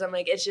 because I'm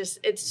like,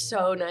 it's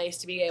so nice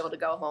to be able to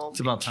go home. It's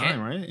about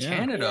time, right? Yeah.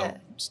 Canada,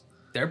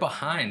 they're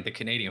behind the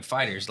Canadian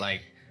fighters.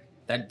 Like,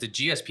 that the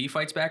GSP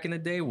fights back in the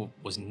day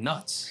was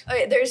nuts.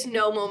 Okay, there's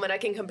no moment I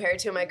can compare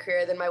to in my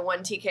career than my one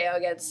TKO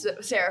against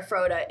Sarah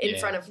Froda in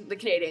front of the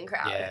Canadian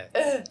crowd.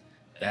 Yeah.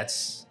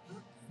 That's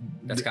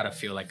got to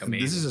feel like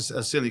amazing. This is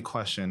a silly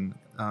question.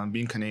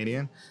 Being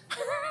Canadian,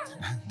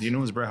 do you know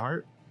who's Bret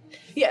Hart?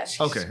 Yeah.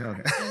 Okay.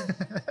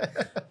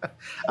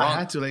 I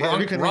had to, like,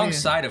 wrong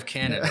side of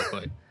Canada,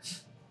 but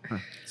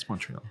it's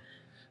Montreal.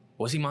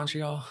 Was he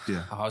Montreal?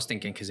 Yeah. I was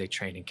thinking because they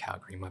trained in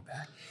Calgary. My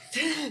bad.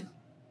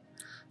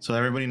 So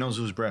everybody knows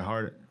who's Bret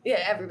Hart.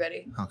 Yeah,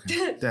 everybody.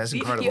 Okay, that's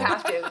incredible. You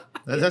have to.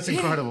 That's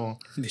incredible.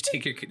 They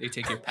take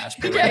your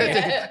passport.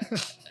 Yeah.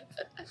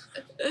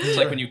 It's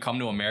like when you come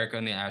to America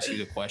and they ask you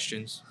the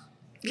questions.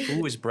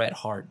 Who is Bret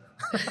Hart?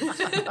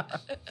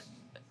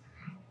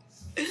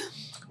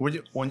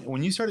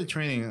 When you started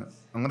training,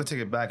 I'm gonna take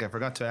it back. I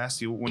forgot to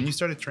ask you, when you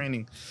started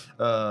training, just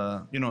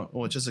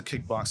a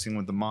kickboxing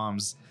with the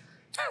moms.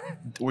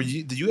 Were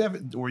you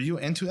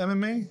into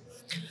MMA?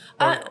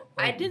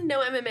 I didn't know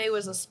MMA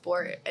was a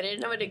sport. I didn't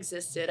know it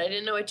existed. I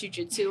didn't know what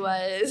jiu-jitsu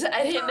was.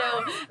 I didn't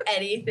know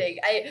anything.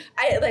 I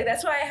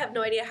that's why I have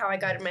no idea how I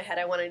got in my head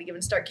I wanted to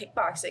even start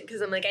kickboxing,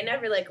 because I'm like, I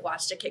never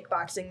watched a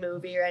kickboxing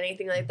movie or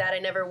anything like that. I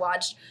never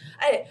watched.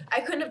 I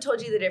couldn't have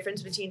told you the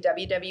difference between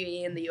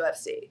WWE and the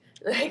UFC.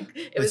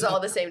 It was all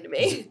the same to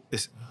me.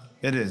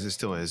 It is. It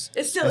still is.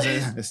 It still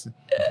is.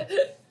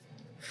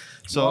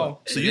 So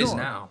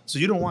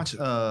you don't watch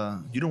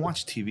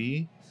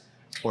TV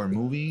or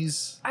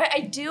movies?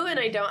 I do and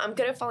I don't. I'm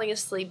good at falling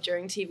asleep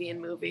during TV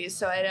and movies,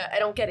 so I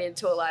don't get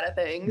into a lot of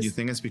things. You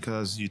think it's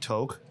because you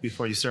toke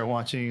before you start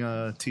watching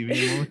TV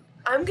and movie?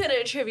 I'm going to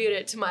attribute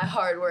it to my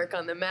hard work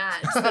on the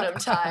mats that I'm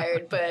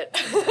tired, but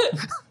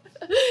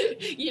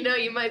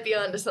you might be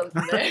onto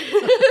something there.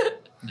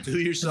 Do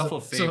yourself a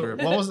favor.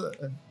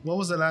 So what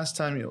was the last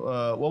time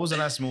what was the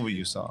last movie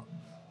you saw?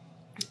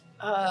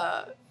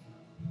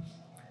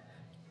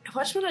 I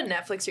watched one on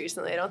Netflix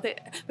recently. I've been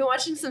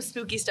watching some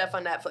spooky stuff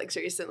on Netflix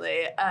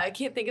recently. I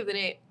can't think of the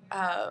name.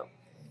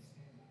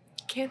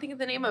 Can't think of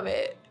the name of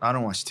it. I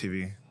don't watch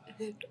TV.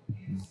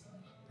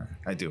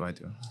 I do.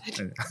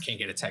 Can't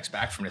get a text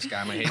back from this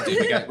guy. I'm like, hey,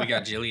 dude, we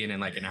got Gillian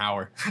in like an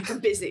hour. I'm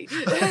busy.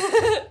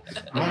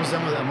 I'm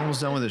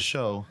almost done with the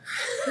show.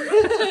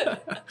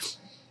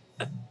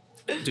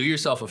 Do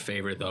yourself a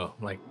favor though.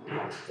 Like,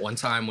 one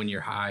time when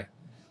you're high,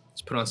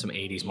 just put on some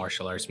 80s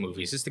martial arts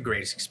movies. It's the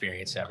greatest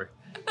experience ever.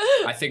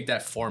 I think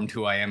that formed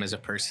who I am as a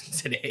person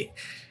today.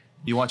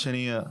 You watch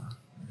any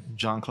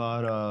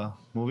Jean-Claude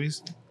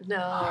movies?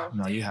 No.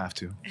 No, you have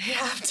to. I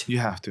have to. You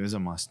have to. It's a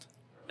must.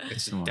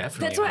 It's definitely.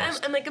 That's why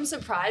I'm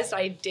surprised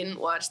I didn't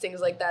watch things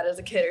like that as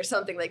a kid or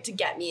something to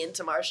get me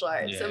into martial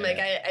arts. Yeah. I'm like,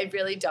 I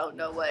really don't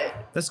know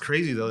what. That's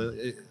crazy though.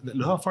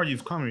 Look how far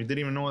you've come. You didn't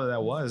even know what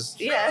that was.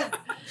 Yeah.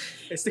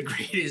 It's the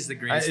greatest thing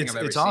I've ever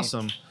seen. It's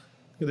awesome.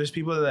 There's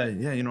people that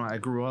I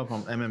grew up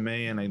on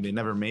MMA and they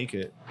never make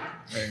it.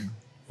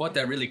 But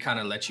that really kind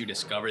of lets you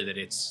discover that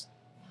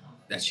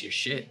that's your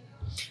shit.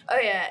 Oh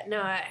yeah,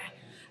 no,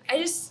 I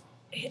just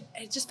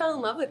fell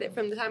in love with it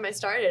from the time I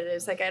started.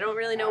 It's like I don't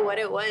really know what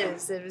it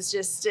was. It was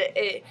just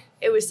it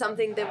was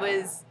something that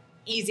was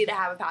easy to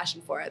have a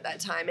passion for at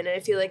that time, and I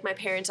feel like my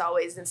parents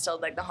always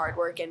instilled the hard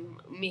work in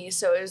me,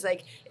 so it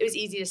was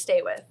easy to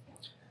stay with.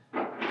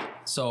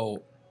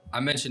 So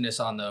I mentioned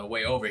this on the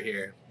way over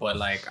here, but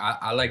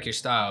I like your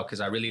style because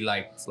I really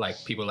like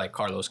people like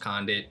Carlos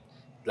Condit,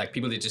 like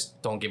people that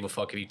just don't give a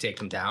fuck if you take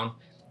them down.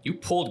 You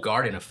pulled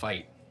guard in a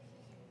fight.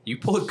 You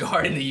pulled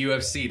guard in the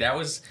UFC. That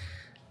was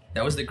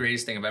the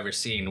greatest thing I've ever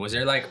seen. Was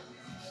there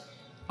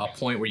a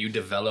point where you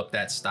developed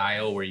that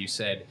style where you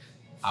said,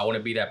 I want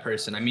to be that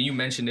person? I mean, you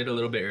mentioned it a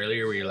little bit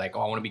earlier where you're like,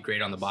 oh, I want to be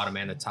great on the bottom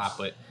and the top,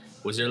 but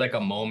was there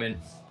a moment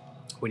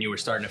when you were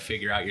starting to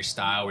figure out your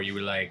style where you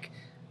were like,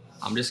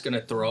 I'm just going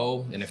to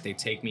throw, and if they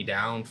take me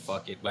down,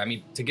 fuck it. I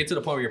mean, to get to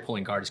the point where you're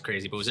pulling guard is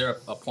crazy, but was there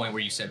a point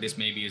where you said this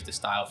maybe is the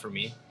style for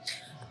me?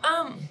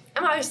 I'm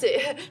obviously,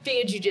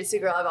 being a jiu-jitsu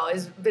girl, I've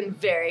always been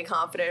very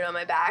confident on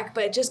my back,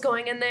 but just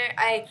going in there,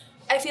 I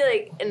I feel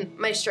like, and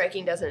my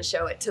striking doesn't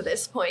show it to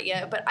this point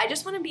yet, but I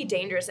just want to be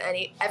dangerous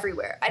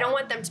everywhere. I don't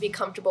want them to be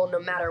comfortable no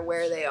matter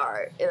where they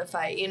are in a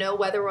fight, you know,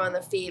 whether we're on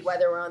the feet,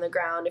 whether we're on the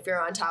ground, if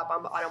you're on top,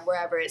 on bottom,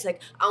 wherever. It's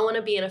like, I want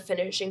to be in a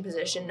finishing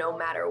position no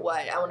matter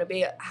what. I want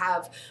to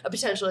have a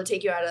potential to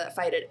take you out of that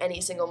fight at any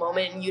single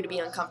moment and you to be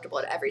uncomfortable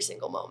at every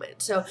single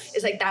moment. So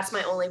it's like, that's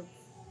my only,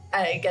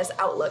 I guess,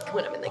 outlook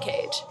when I'm in the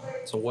cage.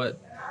 So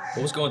what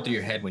was going through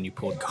your head when you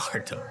pulled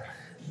guard though?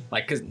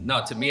 Like, cause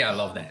no, to me, I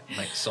love that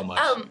like so much.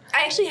 I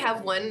actually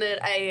have one that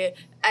I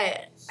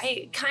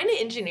kind of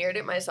engineered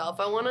it myself.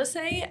 I want to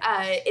say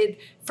it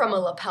from a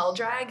lapel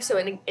drag. So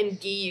in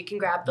gi, you can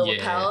grab the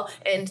lapel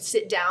and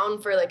sit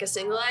down for like a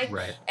single leg.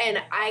 Right.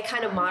 And I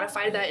kind of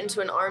modified that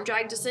into an arm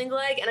drag to single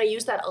leg, and I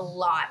use that a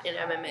lot in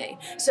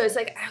MMA. So it's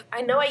like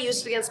I know I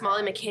used it against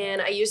Molly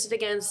McCann. I used it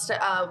against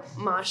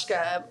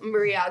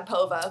Maria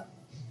Agpova.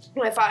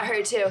 When I fought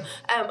her too.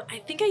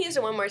 I think I used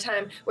it one more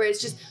time where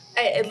it's just,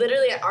 I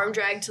literally arm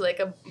drag to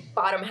like a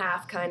bottom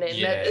half kind of,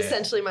 and that's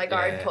essentially my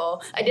guard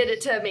pull. I did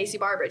it to Macy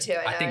Barber too.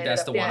 I think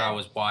that's the one I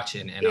was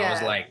watching, and I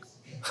was like,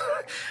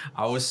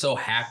 I was so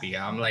happy.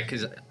 I'm like,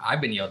 cause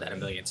I've been yelled at a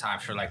million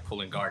times for like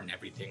pulling guard and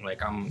everything.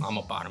 Like I'm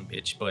a bottom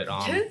bitch, but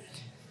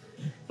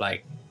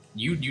like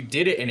you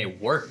did it and it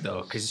worked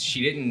though, cause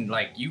she didn't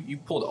like, you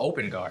pulled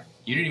open guard.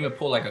 You didn't even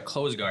pull like a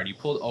closed guard. You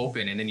pulled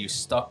open and then you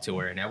stuck to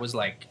her, and that was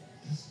like,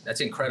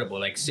 that's incredible.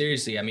 Like,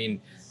 seriously, I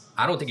mean,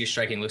 I don't think your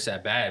striking looks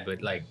that bad,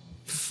 but like,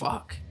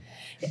 fuck.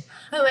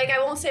 I'm like, I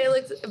won't say it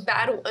looks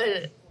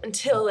bad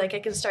until like I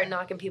can start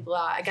knocking people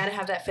out. I gotta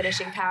have that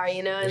finishing power,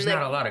 you know? There's and,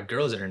 not a lot of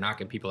girls that are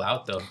knocking people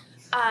out though.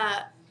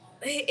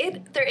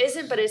 There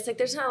isn't, but it's like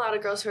there's not a lot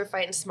of girls who are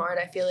fighting smart,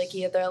 I feel like,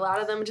 either. A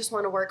lot of them just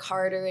want to work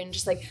harder and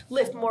just like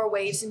lift more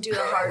weights and do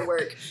the hard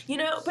work, you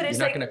know? But it's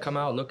You're like, not gonna come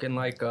out looking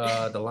like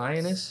the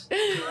lioness?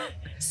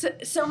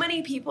 So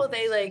many people,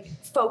 they like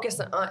focus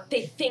on,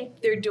 they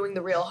think they're doing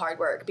the real hard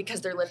work because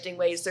they're lifting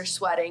weights, they're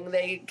sweating,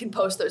 they can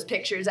post those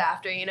pictures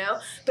after, you know?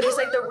 But it's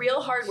like the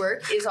real hard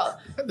work is all.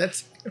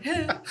 That's.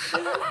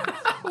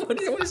 What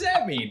does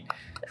that mean?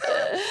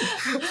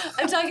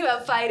 I'm talking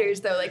about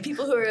fighters though, like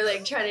people who are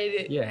like trying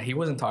to do. Yeah, he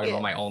wasn't talking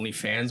about my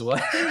OnlyFans.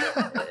 What?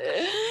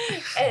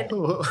 And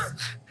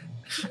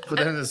put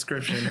that in the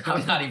description.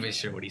 I'm not even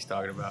sure what he's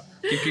talking about.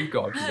 Keep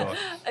going.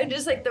 I'm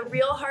just like, the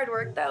real hard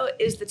work though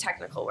is the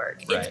technical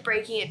work. Right. It's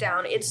breaking it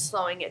down, it's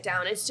slowing it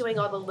down, it's doing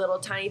all the little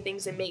tiny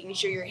things and making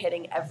sure you're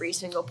hitting every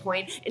single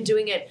point and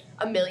doing it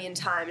a million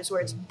times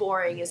where it's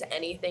boring as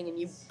anything and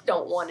you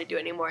don't want to do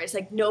it anymore. It's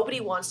like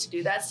nobody wants to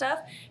do that stuff,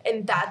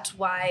 and that's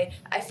why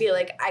I feel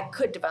like I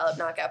could develop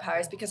knockout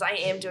powers, because I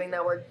am doing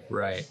that work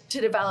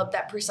to develop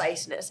that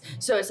preciseness.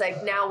 So it's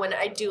like now when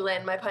I do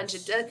land my punch,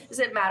 it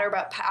doesn't matter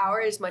about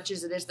power as much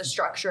as it is the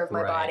structure of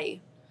my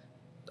body.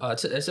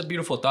 It's a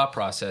beautiful thought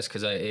process,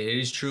 because it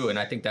is true, and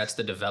I think that's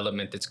the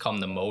development that's come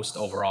the most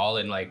overall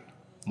in like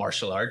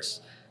martial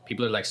arts.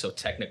 People are like so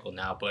technical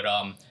now, but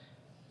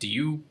do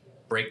you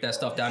break that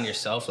stuff down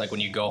yourself? Like when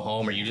you go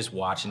home, or you just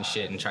watching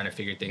shit and trying to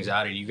figure things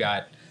out, or you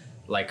got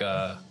like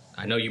I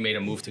know you made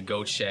a move to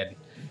goat shed,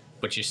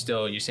 but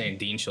you're saying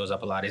Dean shows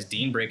up a lot. Is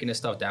Dean breaking this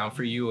stuff down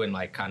for you and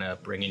like kind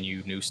of bringing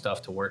you new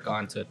stuff to work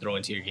on to throw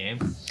into your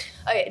game?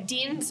 Okay,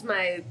 Dean's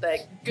my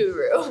like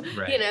guru.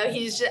 Right. You know,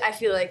 he's just, I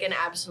feel like, an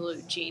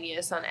absolute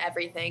genius on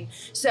everything.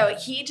 So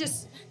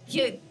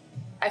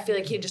I feel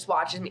like he just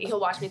watches me. He'll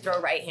watch me throw a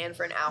right hand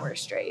for an hour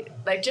straight.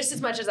 Like, just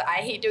as much as I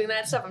hate doing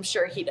that stuff, I'm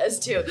sure he does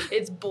too.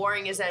 It's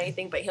boring as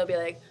anything, but he'll be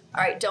like,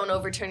 all right, don't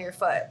overturn your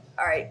foot.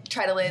 All right,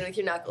 try to land with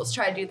your knuckles.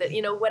 Try to do that,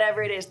 you know,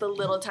 whatever it is, the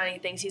little tiny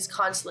things, he's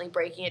constantly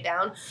breaking it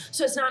down.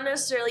 So it's not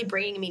necessarily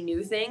bringing me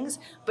new things,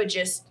 but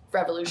just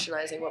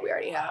revolutionizing what we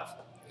already have.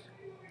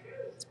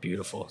 It's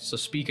beautiful. So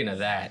speaking of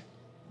that,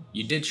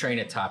 you did train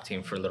at Top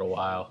Team for a little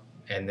while,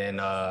 and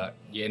then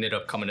you ended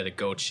up coming to the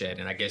Goat Shed,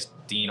 and I guess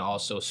Dean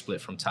also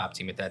split from Top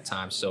Team at that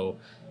time. So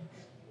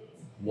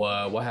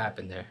what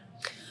happened there?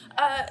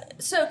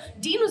 So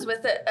Dean was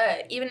with it,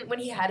 even when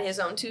he had his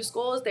own two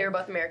schools, they were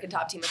both American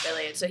Top Team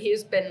affiliates. So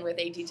he's been with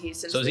ATT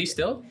since. So is he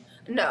still?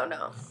 No,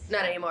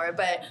 not anymore.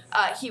 But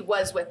he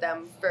was with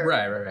them for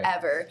right.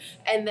 ever.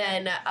 And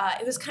then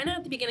it was kind of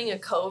at the beginning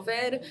of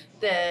COVID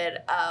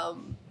that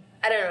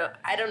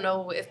I don't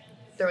know if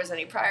there was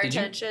any prior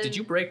tension. Did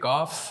you break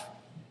off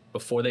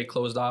before they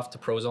closed off to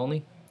pros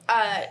only?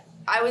 I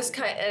was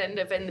kind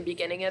of in the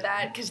beginning of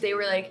that, because they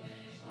were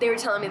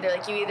telling me, they're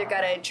like, you either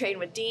gotta train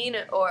with Dean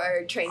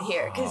or train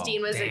here, because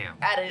Dean was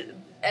at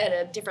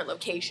a different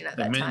location at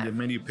that time. They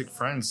made you pick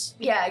friends.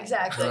 Yeah,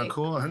 exactly.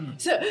 Cool.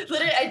 So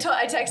literally, I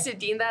texted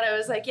Dean that. I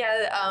was like,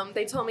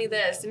 they told me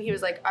this, and he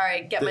was like, all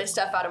right, get my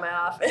stuff out of my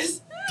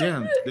office.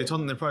 Damn, they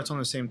probably told him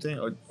the same thing,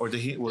 or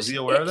was he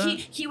aware of that?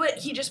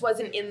 He just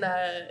wasn't in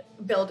the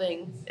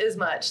building as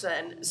much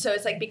then. So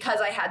it's like, because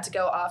I had to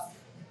go off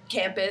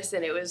campus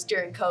and it was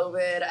during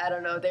COVID, I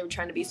don't know, they were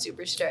trying to be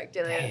super strict,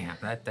 and Damn,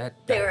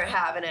 they weren't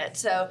having it.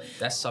 So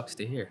that sucks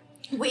to hear.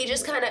 we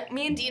just kind of,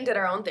 me and Dean did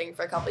our own thing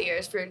for a couple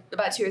years, for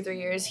about 2 or 3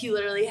 years. He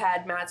literally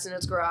had mats in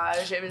his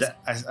garage. It was.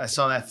 I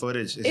saw that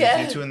footage.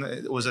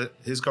 Was it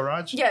his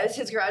garage? Yeah, it's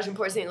his garage in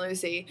Port St.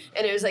 Lucie.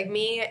 And it was like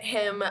me,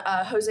 him,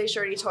 Jose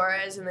Shorty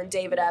Torres, and then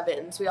David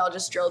Evans. We all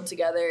just drilled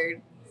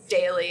together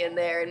daily in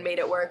there and made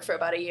it work for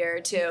about a year or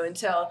two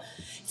until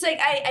it's like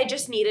I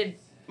just needed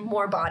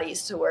more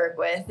bodies to work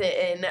with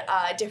and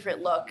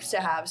different looks to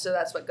have. So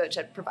that's what Goat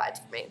Shed provides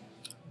for me.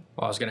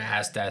 Well, I was going to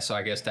ask that, so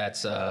I guess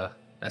that's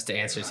the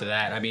answer to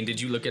that. I mean,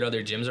 did you look at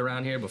other gyms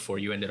around here before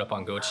you ended up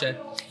on Goat Shed?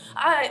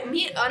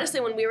 Honestly,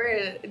 when we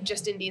were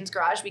just in Dean's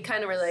garage, we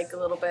kind of were like a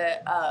little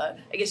bit, I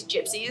guess,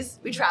 gypsies.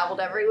 We traveled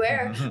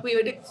everywhere. We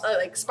would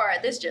like spar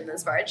at this gym, then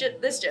spar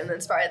at this gym, then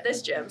spar at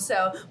this gym.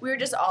 So we were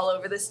just all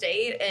over the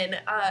state, and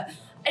I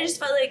just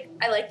felt like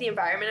I like the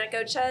environment at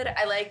Goat Shed.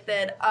 I like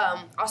that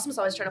Austin's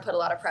always trying to put a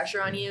lot of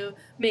pressure on you.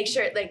 Make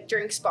sure, like,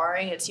 during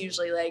sparring, it's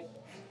usually like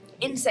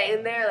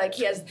insane there. Like,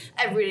 he has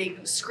everybody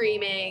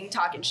screaming,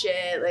 talking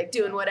shit, like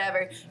doing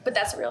whatever. But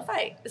that's a real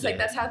fight. It's like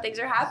that's how things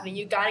are happening.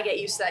 You got to get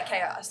used to that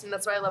chaos, and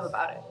that's what I love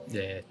about it.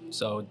 Yeah.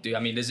 So,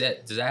 does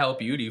that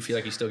help you? Do you feel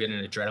like you still get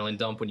an adrenaline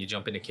dump when you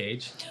jump in the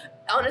cage?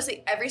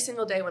 Honestly, every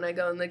single day when I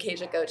go in the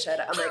cage at Goat Shed,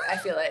 I'm like, I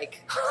feel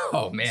like...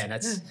 Oh, man,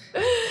 that's...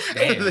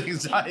 Damn.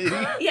 Anxiety.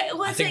 Yeah,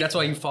 well, I think that's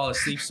why you fall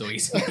asleep so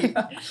easily.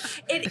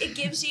 It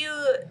gives you,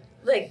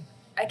 like,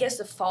 I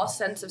guess, a false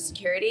sense of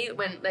security.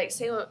 When, like,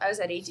 say when I was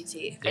at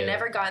ATT, I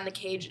never got in the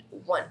cage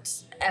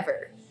once,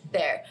 ever,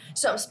 there.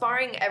 So I'm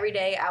sparring every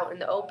day out in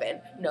the open.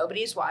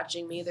 Nobody's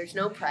watching me. There's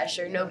no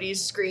pressure.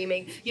 Nobody's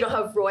screaming. You don't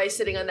have Roy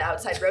sitting on the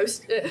outside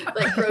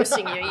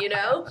roasting you, you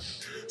know?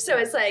 So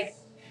it's like...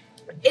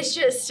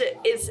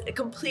 It's a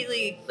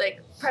completely,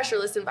 like,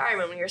 pressureless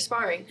environment when you're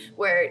sparring,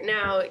 where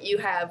now you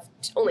have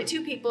only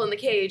 2 people in the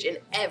cage and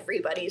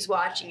everybody's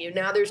watching you.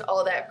 Now there's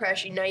all that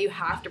pressure. Now you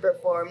have to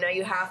perform. Now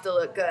you have to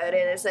look good.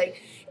 And it's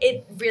like,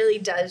 it really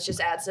does just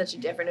add such a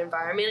different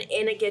environment,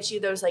 and it gets you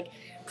those, like,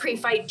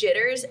 pre-fight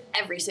jitters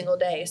every single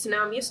day. So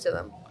now I'm used to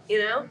them, you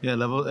know? Yeah, it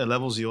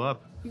levels you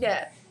up.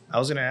 Yeah. I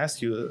was going to ask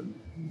you,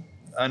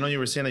 I know you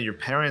were saying that your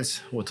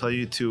parents will tell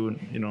you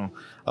to,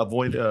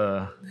 avoid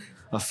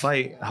a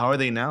fight. How are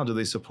they now? Do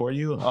they support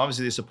you?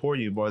 Obviously, they support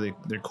you, but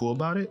they're cool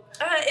about it?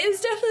 It was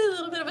definitely a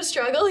little bit of a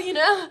struggle, you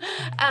know?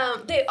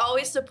 They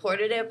always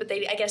supported it, but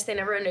I guess they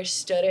never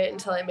understood it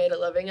until I made a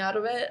living out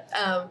of it.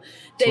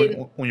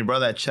 When you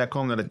brought that check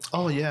home, they're like,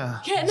 oh, yeah.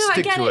 Yeah, no, I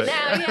get it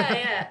now.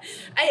 Yeah.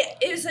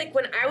 It was like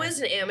when I was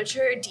an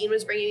amateur, Dean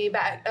was bringing me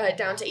back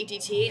down to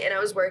ATT, and I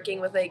was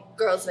working with, like,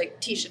 girls like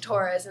Tisha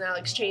Torres and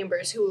Alex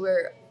Chambers, who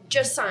were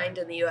just signed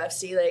in the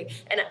UFC, like,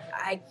 and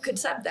I could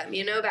sub them,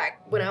 you know,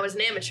 back when I was an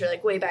amateur,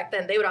 like, way back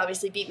then. They would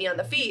obviously beat me on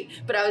the feet,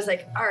 but I was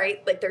like, all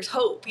right, like, there's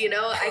hope, you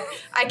know?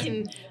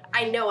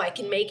 I know I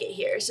can make it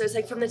here. So it's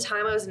like, from the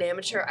time I was an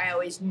amateur, I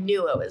always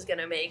knew I was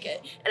gonna make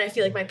it, and I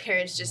feel like my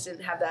parents just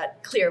didn't have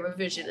that clear of a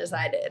vision as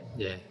I did.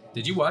 Yeah.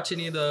 Did you watch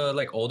any of the,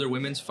 like, older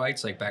women's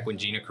fights, like back when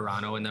Gina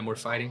Carano and them were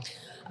fighting?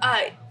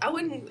 I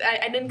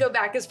didn't go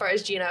back as far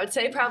as Gina. I would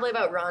say probably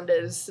about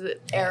Ronda's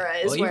era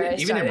is where I started.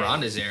 Even in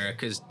Ronda's era,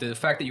 because the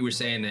fact that you were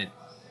saying that,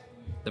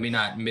 let me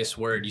not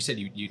misword, you said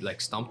you like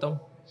stumped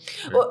them?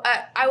 Well,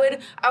 I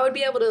would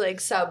be able to, like,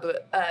 sub her,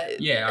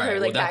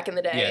 like, back in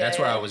the day. Yeah, that's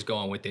where I was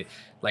going with it.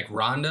 Like,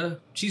 Ronda,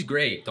 she's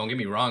great, don't get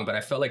me wrong, but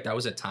I felt like that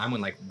was a time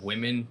when, like,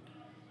 women,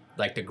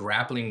 like, the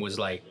grappling was,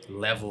 like,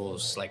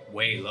 levels, like,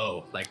 way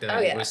low. Like,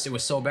 it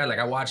was so bad. Like,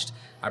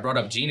 I brought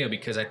up Gina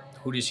because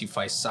who did she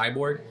fight?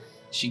 Cyborg?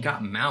 She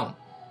got mount,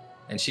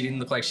 and she didn't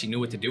look like she knew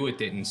what to do with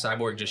it, and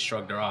Cyborg just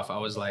shrugged her off. I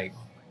was like...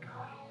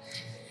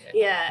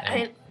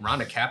 Yeah.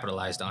 Ronda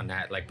capitalized on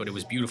that, like, but it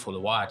was beautiful to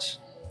watch.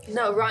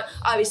 No,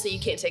 obviously you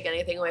can't take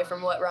anything away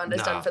from what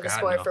Ronda's done for the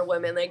sport for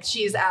women. Like,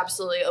 she's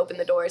absolutely opened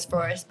the doors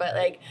for us, but,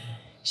 like,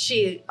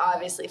 she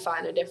obviously fought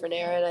in a different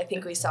era, and I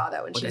think we saw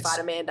that when she fought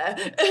Amanda.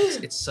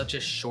 It's such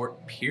a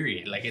short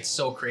period. Like, it's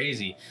so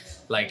crazy.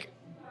 Like,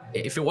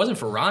 if it wasn't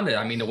for Ronda,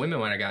 I mean, the women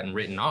might have gotten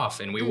written off,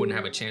 and we wouldn't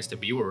have a chance to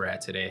be where we're at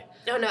today.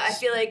 No, I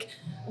feel like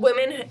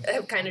women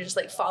have kind of just,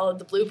 like, followed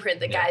the blueprint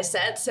that guys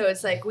set, so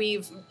it's like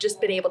we've just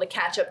been able to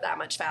catch up that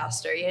much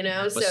faster, you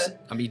know? But, so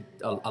I mean,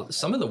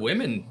 some of the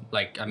women,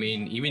 like, I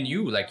mean, even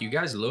you, like, you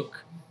guys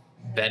look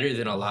better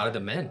than a lot of the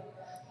men.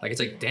 Like, it's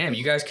like, damn,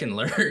 you guys can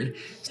learn.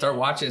 Start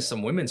watching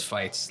some women's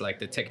fights. Like,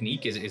 the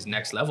technique is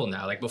next level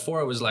now. Like,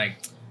 before it was like,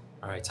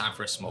 all right, time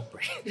for a smoke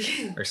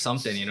break or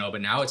something, you know.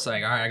 But now it's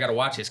like, all right, I got to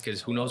watch this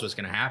because who knows what's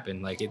going to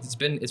happen. Like, it's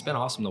been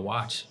awesome to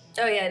watch.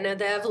 Oh, yeah, no,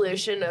 the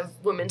evolution of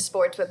women's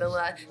sports within the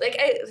last... Like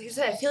I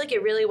said, I feel like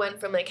it really went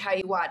from, like, how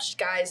you watched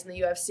guys in the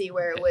UFC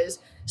where it was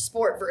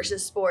sport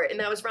versus sport. And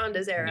that was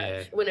Ronda's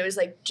era when it was,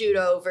 like,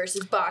 judo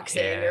versus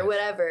boxing or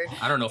whatever.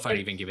 I don't know if I'd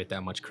even give it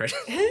that much credit.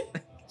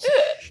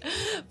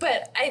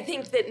 But I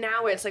think that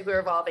now it's like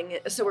we're evolving,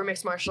 so we're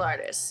mixed martial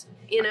artists,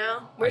 you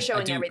know? We're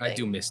showing everything. I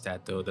do miss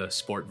that, though, the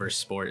sport versus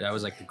sport. That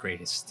was, like, the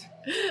greatest.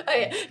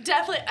 Okay,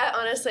 definitely.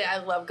 Honestly, I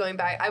love going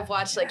back. I've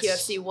watched, like,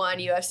 UFC 1,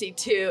 UFC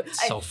 2.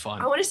 It's so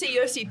fun. I want to say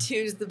UFC 2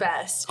 is the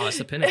best. Oh, it's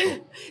the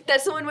pinnacle.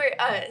 That's the one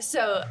where,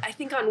 so I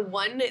think on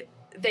one,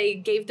 they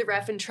gave the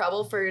ref in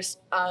trouble for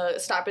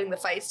stopping the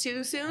fights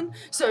too soon.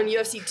 So in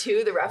UFC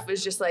 2, the ref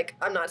was just like,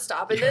 I'm not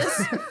stopping this.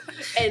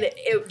 And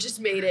it just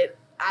made it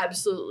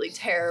absolutely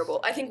terrible.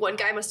 I think one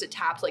guy must have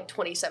tapped like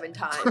 27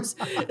 times.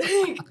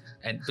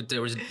 But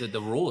there was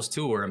the rules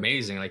too were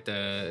amazing. Like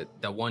the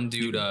one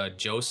dude,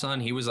 Joe Son,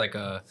 he was like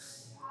a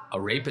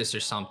rapist or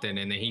something,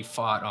 and then he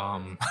fought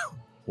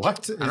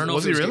What? I don't know.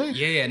 Was he really?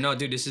 Yeah. No,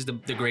 dude, this is the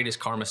greatest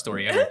karma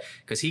story ever.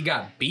 Because he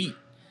got beat.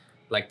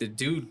 Like the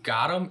dude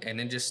got him and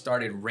then just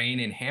started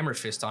raining hammer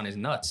fist on his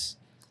nuts.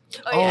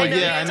 I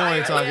know what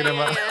you're talking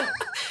about. Yeah.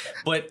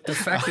 But the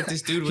fact that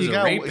this dude was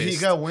a rapist. He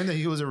got wind that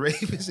he was a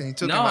rapist and he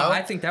took him out? No,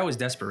 I think that was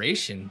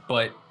desperation.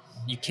 But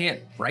you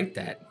can't write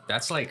that.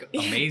 That's like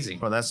amazing.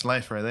 Well, that's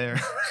life right there.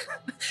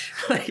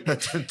 Like,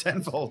 That's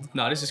tenfold.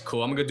 no, this is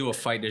cool. I'm gonna go do a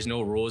fight. There's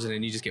no rules, and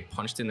then you just get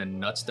punched in the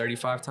nuts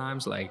 35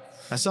 times. Like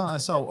I saw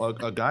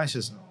a guy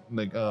just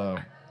like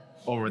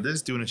over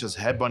this dude and just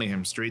headbutting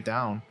him straight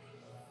down.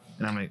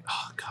 And I'm like,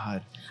 oh,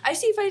 God. I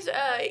see fights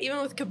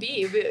even with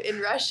Khabib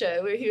in Russia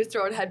where he was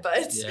throwing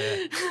headbutts.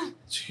 Yeah.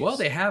 Well,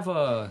 they have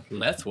a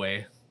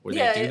Lethway where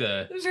they do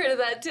the... I've heard of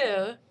that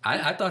too.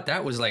 I thought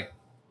that was like...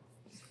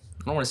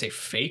 I don't want to say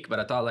fake,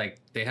 but I thought like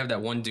they have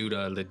that one dude,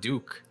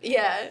 Leduc.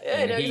 Yeah,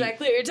 I know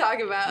exactly what you're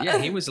talking about. Yeah,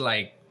 he was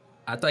like...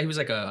 I thought he was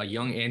like a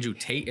young Andrew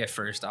Tate at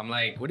first. I'm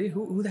like,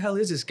 who the hell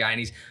is this guy? And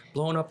he's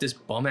blowing up this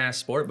bum-ass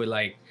sport, but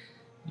like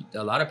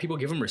a lot of people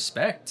give him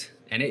respect.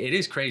 And it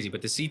is crazy,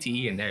 but the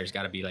CTE in there has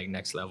got to be like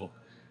next level.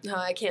 No,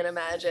 I can't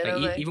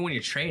imagine. Like, even when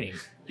you're training,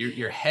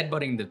 you're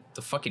headbutting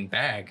the fucking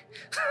bag.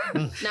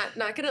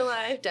 Not gonna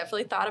lie, I've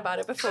definitely thought about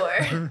it before.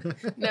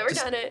 Never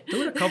done it.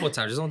 Do it a couple of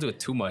times. Just don't do it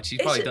too much. He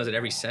probably does it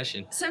every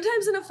session.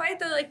 Sometimes in a fight,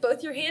 though, like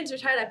both your hands are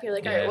tied up. You're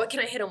like, all right, what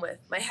can I hit him with?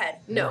 My head.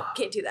 No,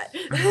 can't do that.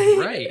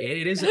 Right.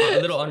 It is a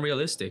little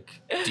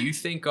unrealistic. Do you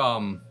think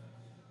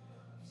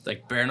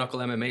like bare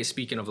knuckle MMA?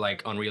 Speaking of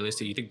like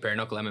unrealistic, you think bare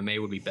knuckle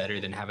MMA would be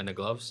better than having the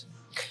gloves?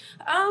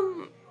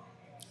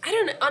 I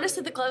don't know.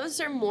 Honestly, the gloves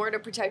are more to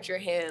protect your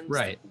hands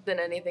than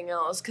anything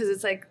else. Because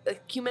it's like, the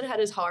human head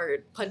is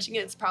hard. Punching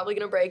it's probably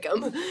going to break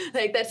them.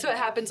 Like, that's what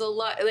happens a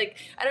lot. Like,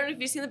 I don't know if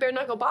you've seen the bare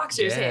knuckle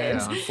boxers'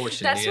 hands.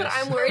 Unfortunately, that's what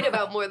I'm worried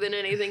about more than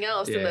anything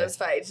else in those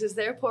fights, is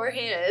their poor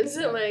hands.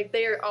 And, like,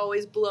 they are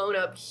always blown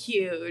up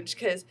huge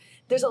because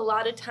there's a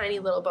lot of tiny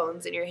little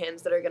bones in your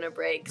hands that are going to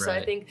break. So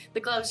I think the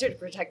gloves are to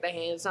protect the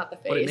hands, not the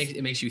face. But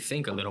it makes you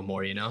think a little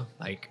more, you know?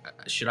 Like,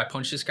 should I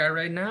punch this guy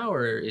right now?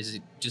 Or is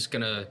it just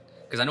going to...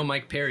 Because I know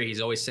Mike Perry, he's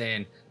always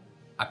saying,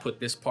 I put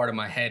this part of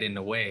my head in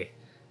the way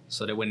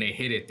so that when they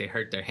hit it, they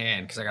hurt their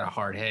hand because I got a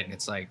hard head. And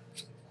it's like,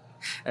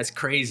 that's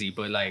crazy.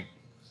 But like...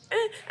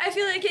 I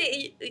feel like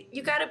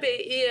you got to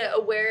be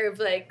aware of,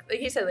 like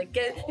you said, like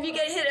if you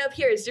get hit up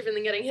here, it's different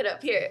than getting hit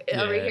up here,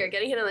 over here.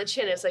 Getting hit on the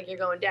chin, it's like you're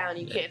going down.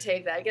 You can't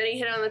take that. Getting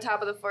hit on the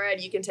top of the forehead,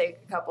 you can take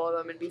a couple of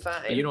them and be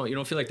fine. But you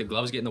don't feel like the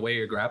gloves get in the way of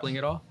your grappling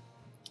at all?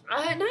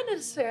 Not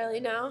necessarily,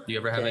 no. Do you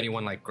ever have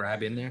anyone like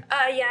grab in there?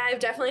 Yeah, I've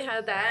definitely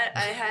had that.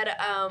 I had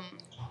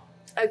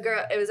a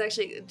girl, it was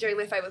actually during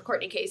my fight with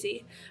Courtney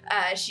Casey.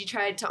 She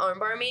tried to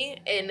armbar me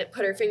and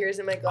put her fingers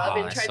in my glove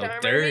and tried to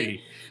armbar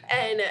me.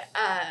 And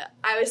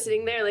I was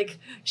sitting there, like,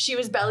 she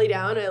was belly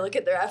down. I look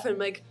at the ref and I'm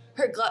like,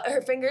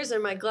 her fingers are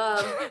in my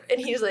glove. And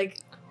he's like,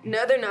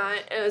 no, they're not.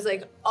 And I was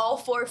like, all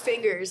 4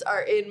 fingers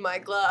are in my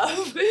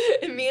glove.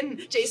 And me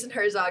and Jason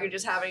Herzog are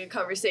just having a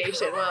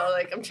conversation while,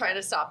 like, I'm trying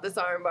to stop this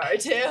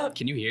armbar too.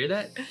 Can you hear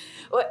that?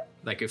 What?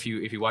 Like, if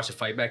you watch the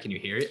fight back, can you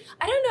hear it?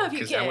 I don't know if you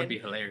can. Because that would be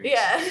hilarious.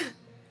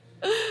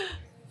 Yeah.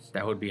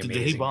 That would be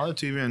amazing. Did he bother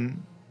to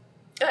even...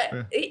 I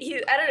don't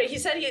know. He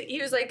said he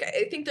was like,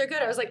 I think they're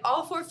good. I was like,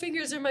 all 4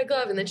 fingers are in my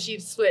glove, and then she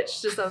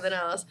switched to something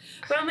else.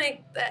 But I'm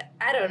like,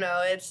 I don't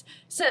know. It's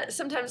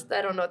sometimes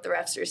I don't know what the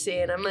refs are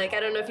seeing. I'm like, I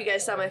don't know if you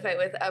guys saw my fight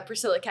with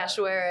Priscilla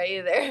Cachoeira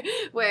either,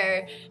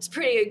 where it's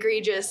pretty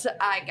egregious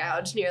eye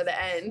gouge near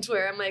the end.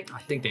 Where I'm like,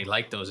 I think they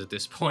like those at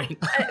this point.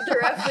 The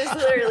ref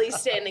was literally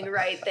standing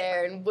right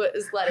there and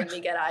was letting me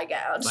get eye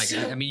gouged. Like,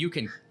 I mean, you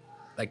can,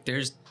 like,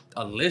 there's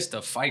a list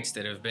of fights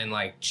that have been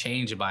like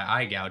changed by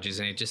eye gouges,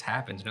 and it just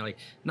happens. And they're like,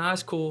 nah,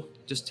 it's cool.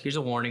 Just here's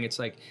a warning. It's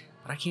like,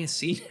 but I can't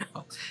see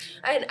now.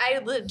 And I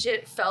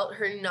legit felt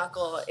her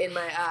knuckle in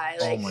my eye.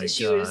 Like, oh my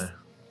she God. was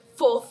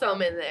full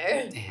thumb in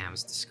there. Damn,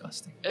 it's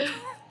disgusting.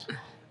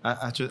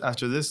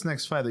 After this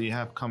next fight that you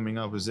have coming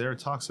up, is there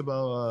talks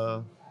about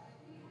a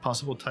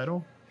possible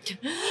title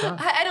shot?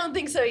 I don't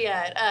think so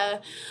yet.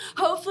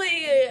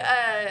 Hopefully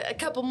a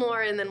couple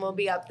more and then we'll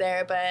be up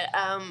there. But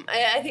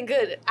I think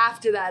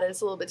after that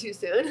it's a little bit too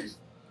soon.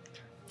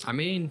 I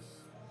mean,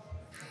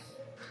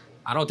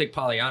 I don't think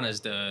Polyana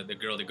is the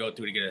girl to go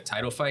through to get a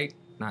title fight.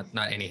 Not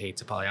any hate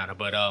to Polyana,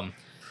 but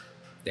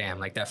damn,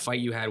 like that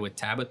fight you had with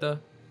Tabitha,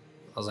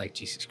 I was like,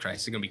 Jesus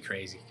Christ, it's gonna be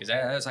crazy because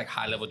that was like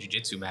high level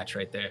jiu-jitsu match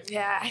right there.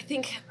 Yeah, I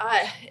think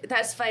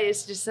that fight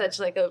is just such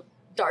like a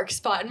dark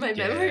spot in my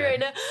memory right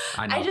now.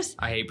 I know.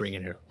 I hate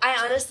bringing her.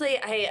 I honestly,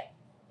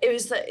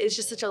 it's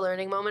just such a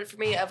learning moment for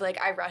me of like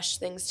I rushed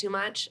things too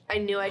much. I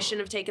knew I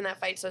shouldn't have taken that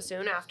fight so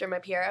soon after my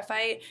PRF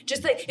fight.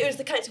 Just like it was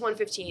the cut to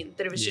 115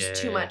 that it was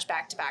just too much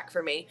back to back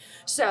for me.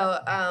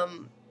 So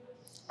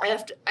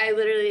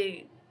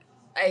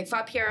I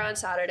fought PR on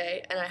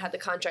Saturday and I had the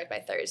contract by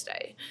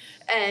Thursday.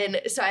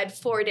 And so I had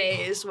 4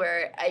 days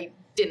where I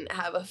didn't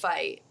have a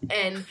fight.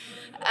 And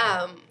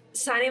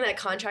signing that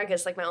contract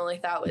is like my only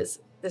thought was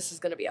this is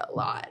going to be a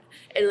lot.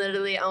 And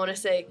literally I want to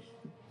say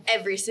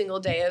every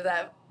single day of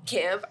that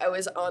camp I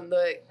was on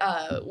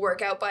the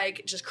workout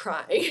bike just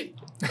crying.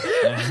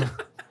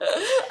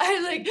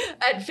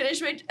 I'd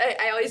finish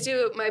I always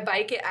do my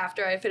bike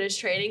after I finish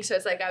training, so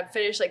it's like I'd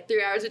finish like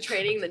 3 hours of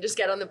training, then just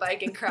get on the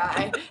bike and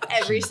cry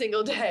every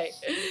single day.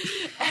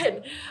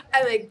 And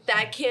I'm like,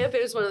 that camp,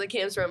 it was one of the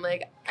camps where I'm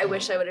like, I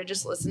wish I would have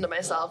just listened to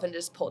myself and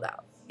just pulled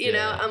out. You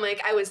know, I'm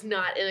like, I was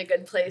not in a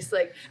good place.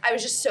 Like, I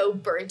was just so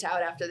burnt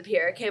out after the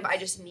PR camp. I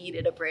just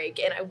needed a break,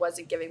 and I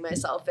wasn't giving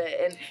myself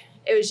it. And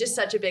it was just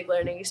such a big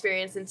learning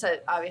experience, and so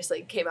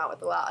obviously came out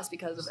with a loss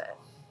because of it.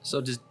 So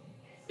just,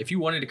 if you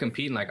wanted to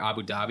compete in like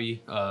Abu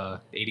Dhabi,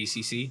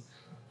 ADCC,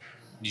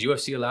 did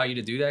UFC allow you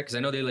to do that? Because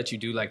I know they let you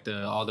do like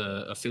all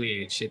the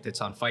affiliated shit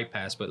that's on Fight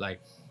Pass, but like,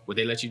 would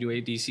they let you do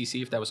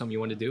ADCC if that was something you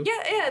wanted to do?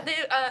 Yeah. They,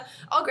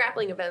 all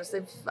grappling events,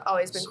 they've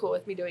always been cool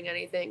with me doing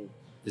anything.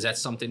 Is that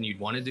something you'd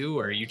want to do,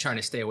 or are you trying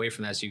to stay away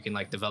from that so you can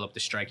like develop the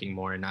striking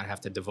more and not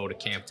have to devote a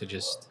camp to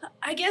just?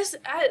 I guess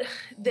at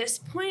this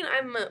point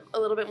I'm a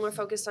little bit more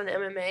focused on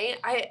MMA.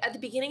 At the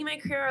beginning of my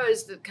career I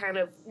was kind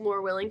of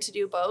more willing to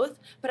do both,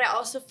 but I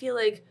also feel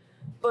like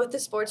both the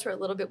sports were a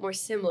little bit more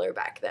similar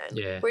back then.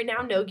 Yeah. Where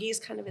now no-gi is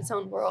kind of its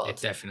own world. It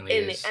definitely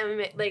is. In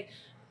MMA, like,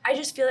 I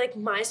just feel like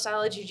my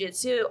style of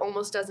jiu-jitsu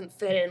almost doesn't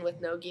fit in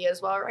with no-gi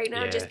as well right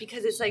now, just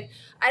because it's like,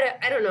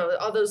 I don't know,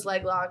 all those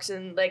leg locks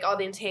and like all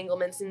the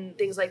entanglements and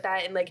things like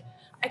that, and like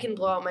I can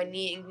blow out my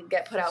knee and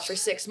get put out for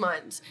 6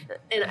 months,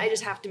 and I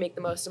just have to make the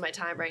most of my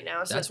time right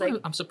now. So that's why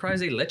I'm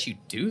surprised they let you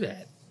do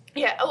that.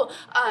 Yeah. Oh,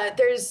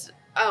 there's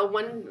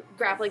one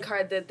grappling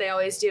card that they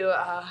always do.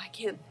 I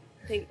can't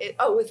think.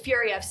 With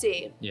Fury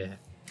FC. Yeah.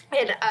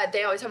 And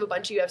they always have a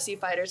bunch of UFC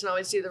fighters and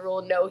always do the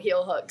rule no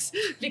heel hooks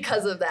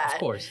because of that. Of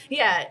course.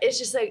 Yeah, it's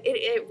just like,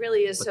 it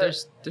really is. But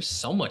there's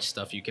so much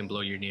stuff you can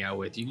blow your knee out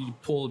with. You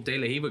pull De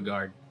La Riva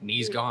guard,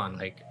 knee's gone.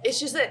 Like, it's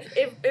just that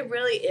it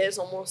really is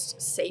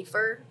almost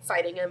safer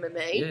fighting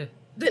MMA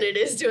than it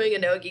is doing a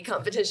no-gi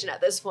competition at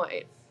this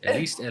point. At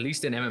least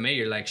in MMA,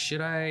 you're like,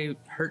 should I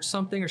hurt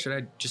something or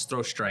should I just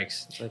throw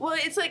strikes? Well,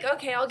 it's like,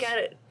 okay, I'll get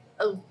it.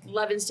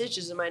 11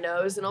 stitches in my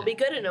nose and I'll be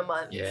good in a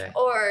month. Yeah.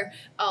 Or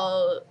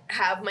I'll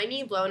have my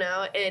knee blown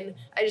out, and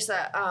I just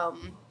thought,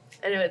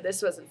 I know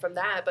this wasn't from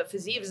that, but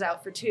Fiziv's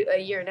out for a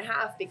year and a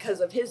half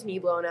because of his knee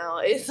blown out.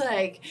 It's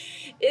like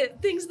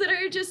things that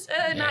are just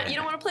not, you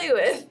don't want to play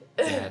with.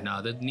 Yeah,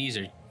 no, the knees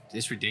are,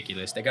 it's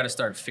ridiculous. They got to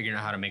start figuring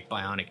out how to make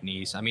bionic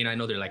knees. I mean, I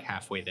know they're like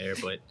halfway there,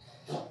 but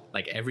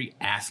like every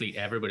athlete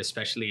ever, but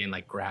especially in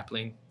like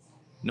grappling,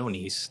 no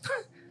knees.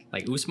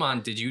 Like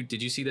Usman, did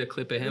you see the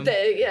clip of him?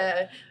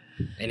 Yeah.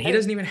 And he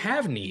doesn't even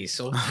have knees,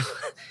 so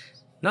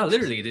no,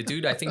 literally, the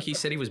dude, I think he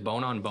said he was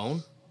bone on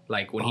bone.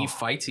 Like when he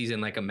fights, he's in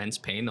like immense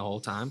pain the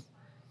whole time.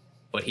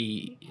 But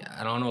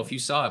I don't know if you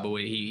saw it, but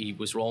he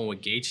was rolling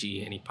with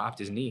Gaethje and he popped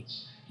his knee.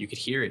 You could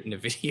hear it in the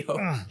video.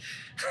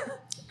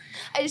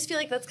 I just feel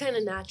like that's kind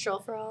of natural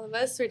for all of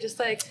us. We're just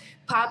like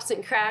pops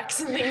and cracks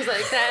and things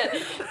like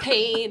that.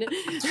 Pain.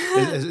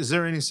 Is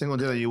there any single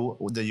day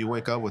that you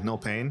wake up with no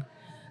pain?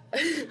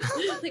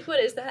 Like,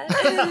 what is that?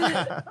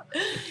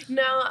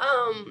 No,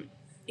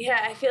 yeah,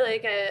 I feel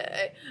like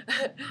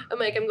I'm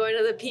like, I'm going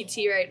to the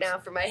PT right now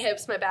for my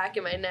hips, my back,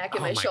 and my neck,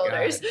 and my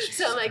shoulders. God.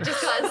 So I'm like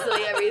just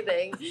constantly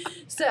everything.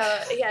 So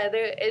yeah,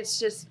 it's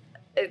just,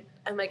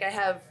 I'm like, I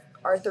have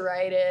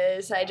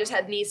arthritis. I just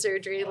had knee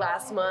surgery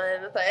last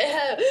month. I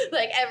have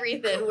like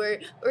everything. We're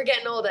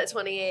getting old at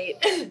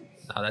 28.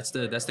 Oh, that's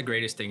the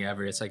greatest thing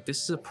ever. It's like,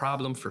 this is a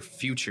problem for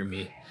future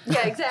me.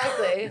 Yeah,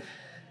 exactly.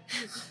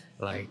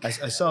 Like I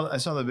saw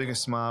the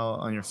biggest smile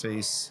on your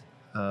face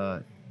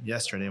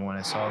yesterday when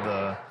I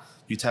saw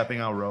you tapping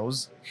out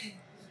Rose,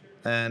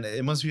 and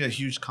it must be a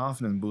huge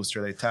confidence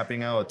booster, like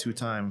tapping out a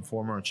 2-time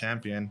former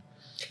champion.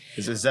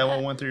 Is that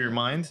what went through your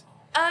mind?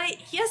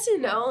 Yes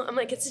and no. I'm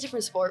like, it's a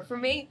different sport for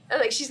me. I'm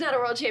like, she's not a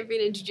world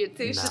champion in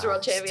jiu-jitsu. She's a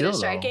world champion in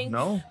striking.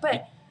 No, but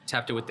you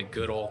tapped it with the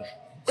good old.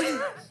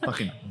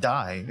 Fucking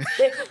die.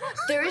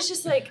 There is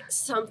just like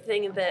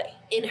something that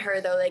in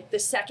her though, like the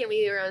second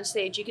we were on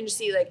stage, you can just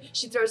see like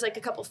she throws like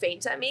a couple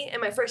feints at me,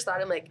 and my first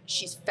thought, I'm like,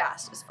 she's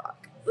fast as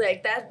fuck.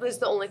 Like that was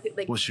the only thing.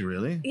 Like, was she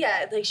really?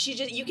 Yeah, like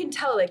you can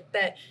tell like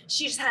that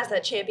she just has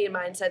that champion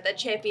mindset, that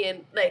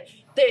champion like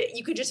that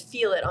you could just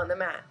feel it on the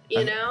mat,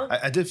 you know?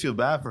 I did feel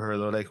bad for her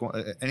though. Like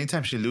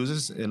anytime she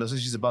loses, it looks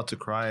like she's about to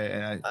cry,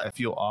 and I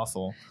feel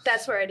awful.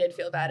 That's where I did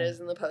feel bad, is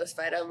in the post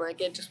fight. I'm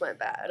like, it just went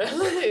bad.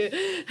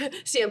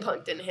 CM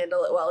Punk didn't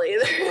handle it well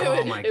either.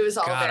 Oh my it was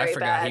all God, very I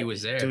forgot bad. He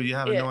was there. Dude, you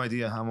have no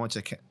idea how much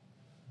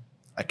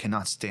I I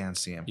cannot stand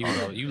CM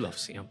Punk. You love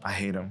CM Punk. I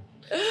hate him.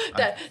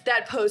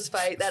 That post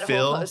fight, that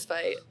whole post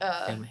fight.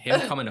 And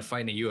him coming to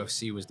fight in the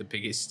UFC was the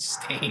biggest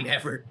stain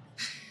ever.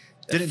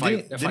 That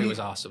fight was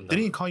awesome, though.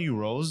 Didn't he call you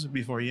Rose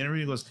before he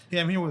interviewed? He goes,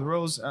 "Yeah, I'm here with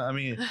Rose.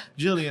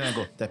 Gillian." I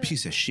go, "That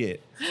piece of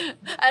shit."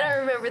 I don't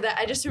remember that.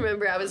 I just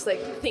remember I was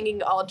like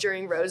thinking all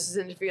during Rose's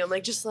interview, I'm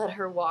like, just let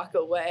her walk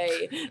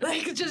away.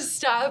 Like, just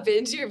stop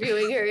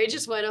interviewing her. It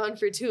just went on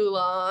for too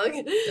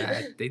long.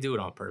 They do it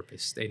on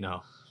purpose. They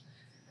know.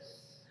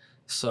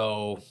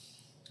 So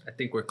I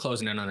think we're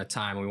closing in on a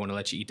time. We want to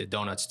let you eat the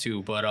donuts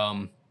too. But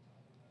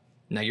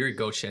now you're at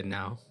Goat Shed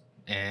now.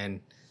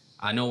 And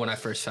I know when I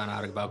first found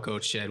out about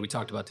Goat Shed, we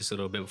talked about this a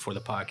little bit before the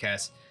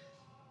podcast.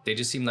 They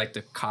just seem like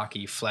the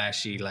cocky,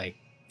 flashy, like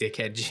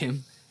dickhead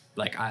gym.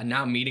 Like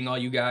now meeting all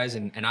you guys,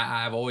 and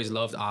I've always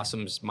loved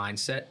Awesome's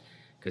mindset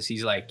because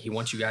he's like, he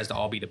wants you guys to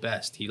all be the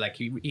best. He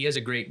has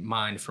a great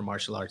mind for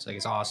martial arts. Like,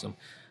 it's awesome.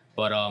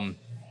 But when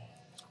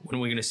are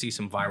we gonna see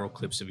some viral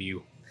clips of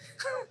you?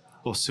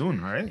 Well,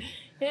 soon, right?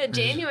 Yeah,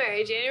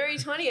 January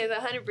 20th,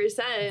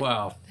 100%.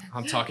 Well,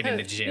 I'm talking in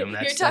the gym.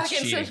 You're talking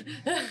cheating.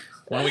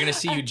 When are we going to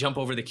see you jump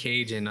over the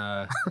cage and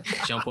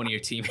jump one of your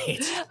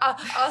teammates?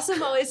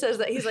 Awesome always says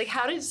that. He's like,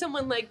 how did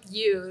someone like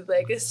you,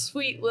 like a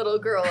sweet little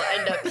girl,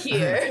 end up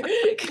here?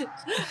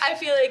 I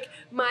feel like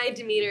my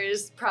demeanor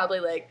is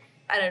probably like,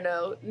 I don't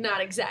know,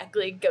 not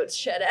exactly Goat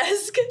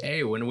Shed-esque.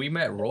 Hey, when we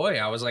met Roy,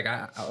 I was like,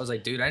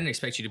 dude, I didn't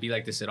expect you to be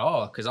like this at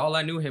all. Because all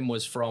I knew him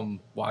was from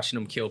watching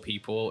him kill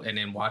people and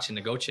then watching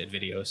the Goat Shed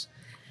videos.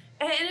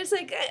 And it's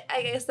like,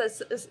 I guess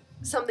that's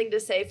something to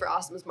say for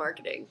Awesome's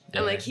marketing. Yeah.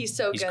 And like, he's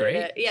so good at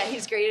it. Yeah,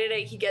 he's great at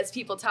it. He gets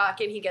people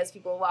talking, he gets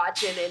people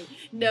watching, and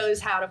knows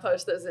how to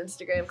post those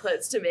Instagram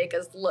clips to make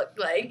us look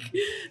like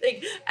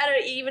I don't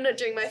know, even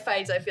during my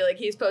fights, I feel like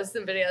he's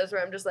posting videos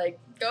where I'm just like,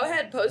 go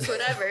ahead, post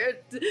whatever.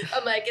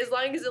 I'm like, as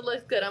long as it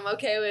looks good, I'm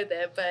okay with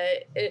it.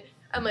 But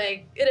I'm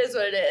like, it is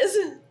what it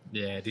is.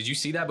 Yeah. Did you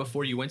see that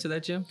before you went to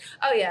that gym?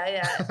 Oh,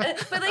 yeah.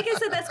 But like I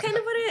said, that's kind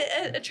of what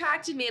it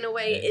attracted me in a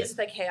way, is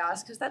the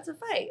chaos, because that's a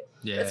fight.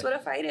 Yeah. That's what a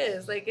fight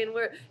is. Like, and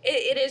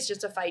it is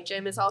just a fight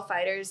gym. It's all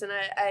fighters, and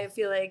I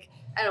feel like,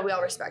 I don't know, we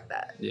all respect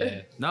that.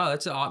 Yeah. No,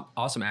 that's an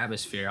awesome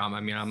atmosphere.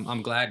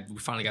 I'm glad we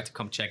finally got to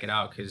come check it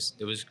out, because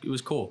it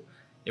was cool.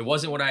 It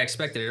wasn't what I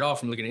expected at all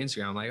from looking at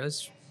Instagram. I'm like,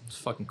 it's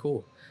fucking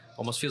cool.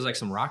 Almost feels like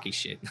some Rocky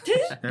shit.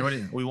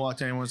 We walked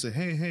in and everyone said,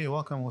 hey,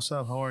 welcome, what's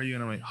up, how are you?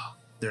 And I'm like, oh,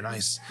 they're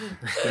nice.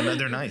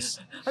 They're nice.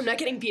 I'm not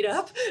getting beat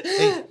up.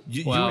 Hey,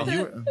 before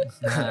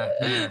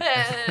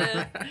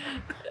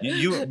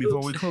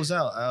we close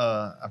out,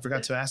 I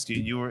forgot to ask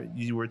you.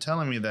 You were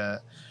telling me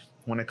that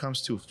when it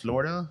comes to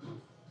Florida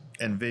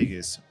and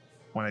Vegas,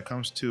 when it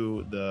comes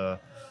to the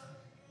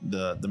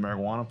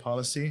marijuana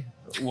policy,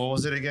 what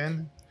was it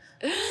again?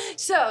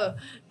 So,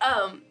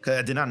 'cause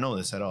I did not know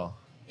this at all.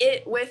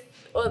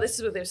 This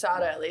is with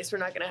USADA, at least. We're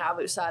not going to have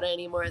USADA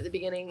anymore at the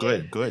beginning.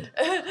 Good.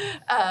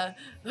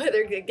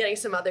 They're getting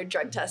some other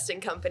drug testing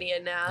company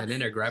in now. And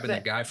then they're grabbing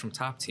that guy from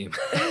Top Team.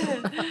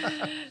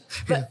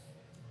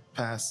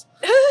 Pass.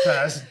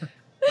 I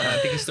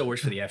think he still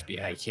works for the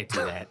FBI. You can't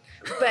do that.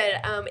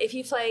 But if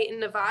you fly in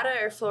Nevada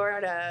or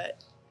Florida,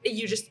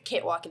 you just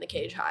can't walk in the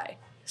cage high.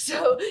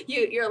 So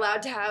you're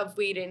allowed to have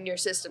weed in your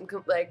system,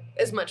 like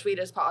as much weed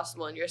as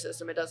possible in your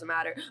system. It doesn't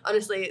matter.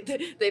 Honestly,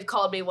 they've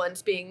called me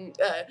once being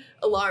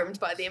alarmed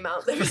by the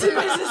amount that was in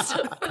my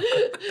system,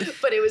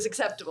 but it was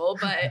acceptable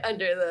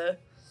under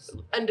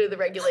the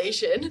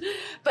regulation.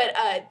 But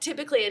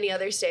typically any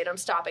other state, I'm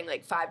stopping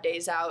like 5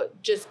 days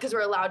out, just because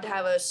we're allowed to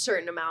have a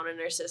certain amount in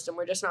our system.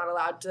 We're just not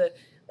allowed to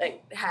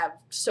like have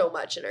so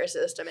much in our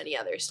system any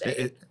other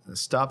state.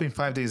 Stopping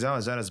 5 days out,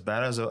 is that as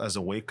bad as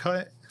a weight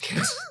cut?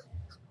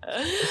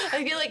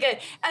 I feel like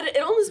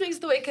it almost makes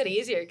the weight cut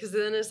easier, because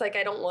then it's like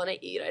I don't want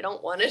to eat. I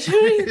don't want to do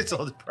it. It's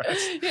all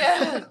depressed.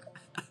 Yeah.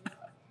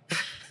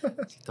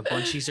 The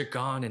bunchies are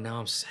gone, and now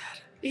I'm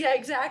sad. Yeah,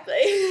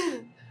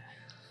 exactly.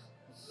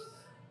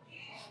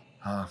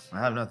 I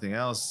have nothing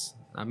else.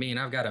 I mean,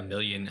 I've got a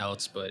million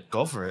else, but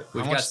go for it.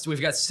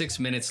 We've got 6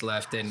 minutes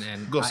left,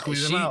 and go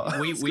squeeze them out.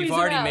 We've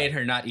already made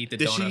her not eat the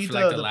donut for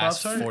like the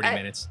last 40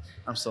 minutes.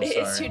 I'm so sorry.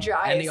 It's too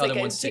dry. And the it's other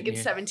like one's taking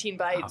 17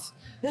 bites.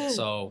 Oh.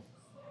 So,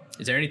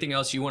 is there anything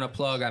else you want to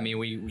plug? I mean,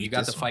 you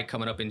got the fight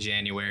coming up in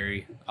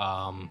January.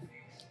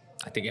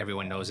 I think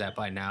everyone knows that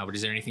by now. But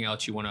is there anything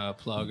else you want to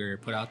plug or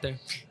put out there?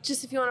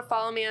 Just if you want to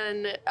follow me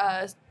on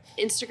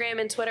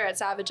Instagram and Twitter at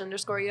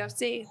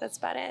 @savage_UFC. That's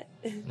about it.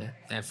 Yeah.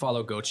 And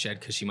follow Goat Shed,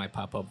 because she might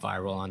pop up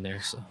viral on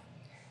there. So,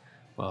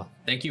 well,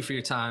 thank you for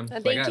your time.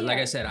 Like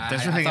I said, I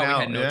thought we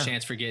had no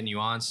chance for getting you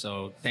on.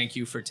 So thank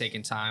you for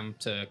taking time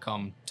to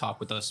come talk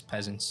with us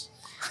peasants.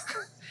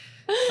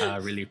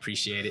 Really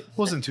appreciate it.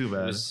 Wasn't too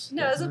bad. It was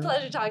a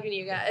pleasure talking to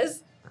you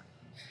guys.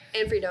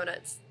 And free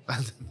donuts.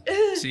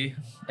 See,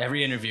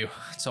 every interview,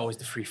 it's always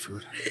the free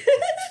food.